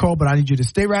Culture Call, but I need you to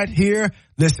stay right here.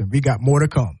 Listen, we got more to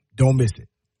come. Don't miss it.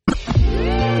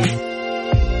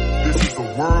 This is the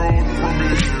world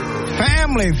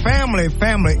premiere.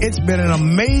 Family. It's been an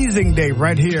amazing day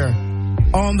right here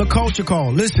on the Culture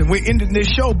Call. Listen, we're ending this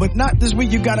show, but not this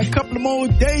week. You got a couple of more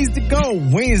days to go.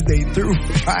 Wednesday through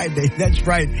Friday. That's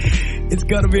right. It's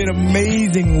going to be an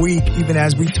amazing week, even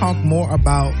as we talk more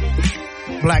about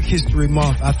Black History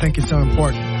Month. I think it's so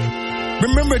important.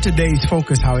 Remember today's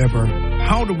focus, however.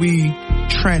 How do we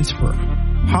transfer?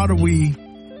 How do we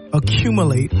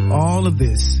accumulate all of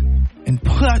this and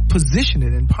position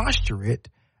it and posture it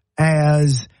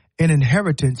as an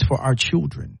inheritance for our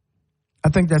children? I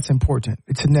think that's important.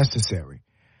 It's necessary.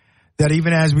 That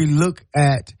even as we look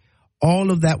at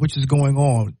all of that which is going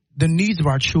on, the needs of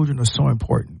our children are so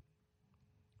important.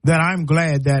 That I'm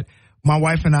glad that my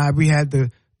wife and we had the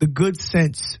good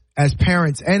sense as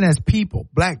parents and as people,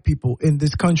 Black people in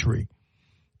this country,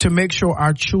 to make sure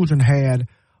our children had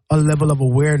a level of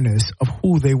awareness of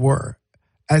who they were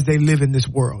as they live in this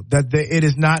world. That it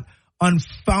is not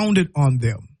unfounded on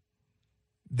them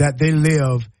that they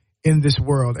live in this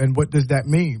world. And what does that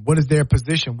mean? What is their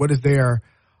position? What is their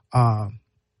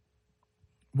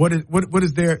what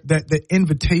is their the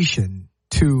invitation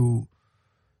to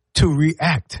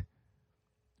react?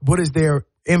 What is their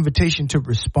invitation to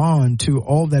respond to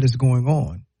all that is going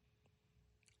on?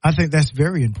 I think that's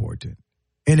very important.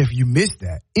 And if you miss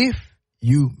that,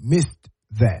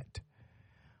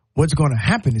 what's going to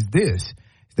happen is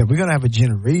that we're going to have a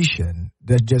generation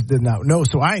that just does not know.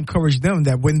 So I encourage them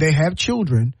that when they have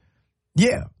children,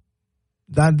 yeah,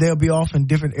 that they'll be off in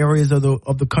different areas of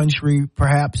the country,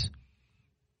 perhaps.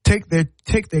 Take their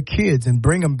kids and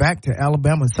bring them back to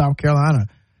Alabama and South Carolina.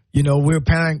 You know, we're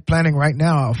planning right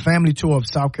now a family tour of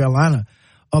South Carolina,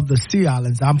 of the Sea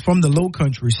Islands. I'm from the Low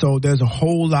Country, so there's a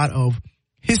whole lot of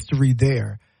history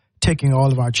there. Taking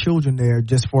all of our children there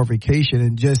just for vacation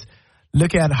and just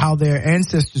look at how their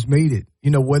ancestors made it.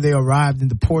 You know, where they arrived in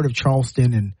the port of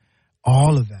Charleston and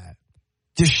all of that.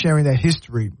 Just sharing that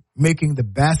history, making the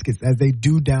baskets as they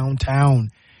do downtown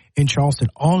in Charleston.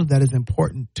 All of that is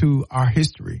important to our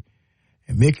history,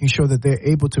 and making sure that they're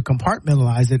able to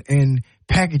compartmentalize it and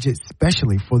package it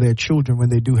specially for their children when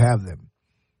they do have them.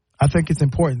 I think it's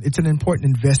important. It's an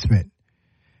important investment.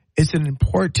 It's an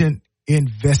important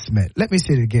investment. Let me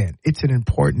say it again. It's an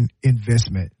important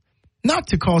investment. Not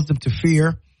to cause them to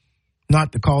fear,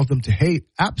 not to cause them to hate.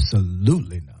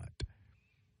 Absolutely not.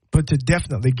 But to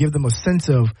definitely give them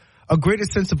a greater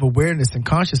sense of awareness and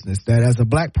consciousness that as a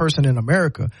Black person in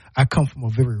America, I come from a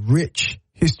very rich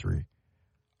history.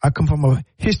 I come from a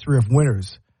history of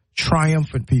winners,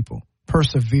 triumphant people,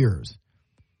 perseverers,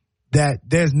 that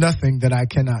there's nothing that I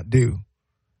cannot do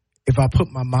if I put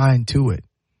my mind to it.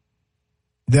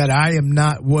 That I am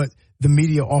not what the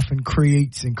media often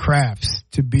creates and crafts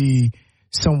to be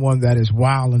someone that is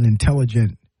wild and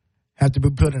intelligent, have to be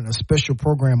put in a special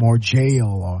program or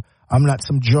jail, or I'm not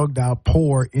some drugged out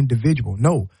poor individual.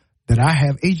 No, that I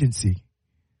have agency,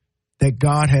 that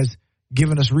God has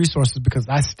given us resources because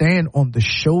I stand on the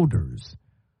shoulders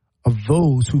of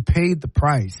those who paid the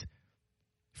price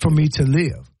for me to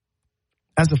live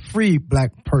as a free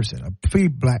black person, a free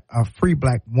black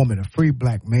woman, a free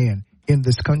black man in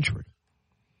this country.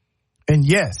 And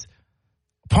yes,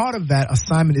 part of that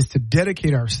assignment is to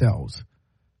dedicate ourselves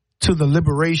to the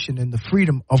liberation and the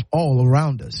freedom of all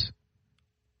around us.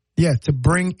 Yeah, to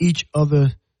bring each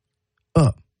other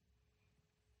up.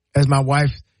 As my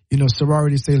wife,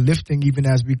 sorority say, lifting even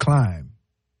as we climb.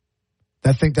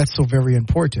 I think that's so very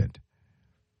important,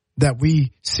 that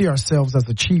we see ourselves as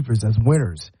achievers, as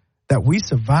winners, that we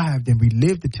survived and we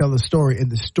live to tell the story,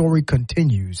 and the story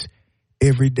continues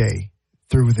every day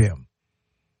through them.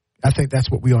 I think that's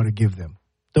what we ought to give them.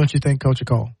 Don't you think, Coach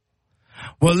Cole?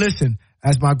 Well, listen,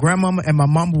 as my grandmama and my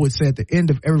mama would say at the end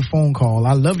of every phone call,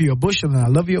 I love you a bushel and I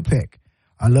love you a peck.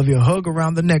 I love you a hug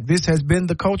around the neck. This has been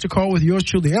the Culture Call with yours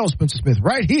truly, L. Spencer Smith,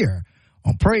 right here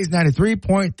on Praise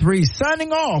 93.3,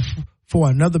 signing off for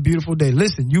another beautiful day.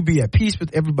 Listen, you be at peace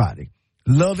with everybody.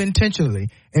 Love intentionally.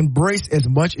 Embrace as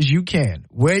much as you can.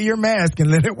 Wear your mask and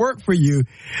let it work for you,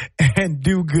 and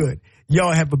do good.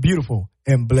 Y'all have a beautiful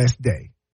and blessed day.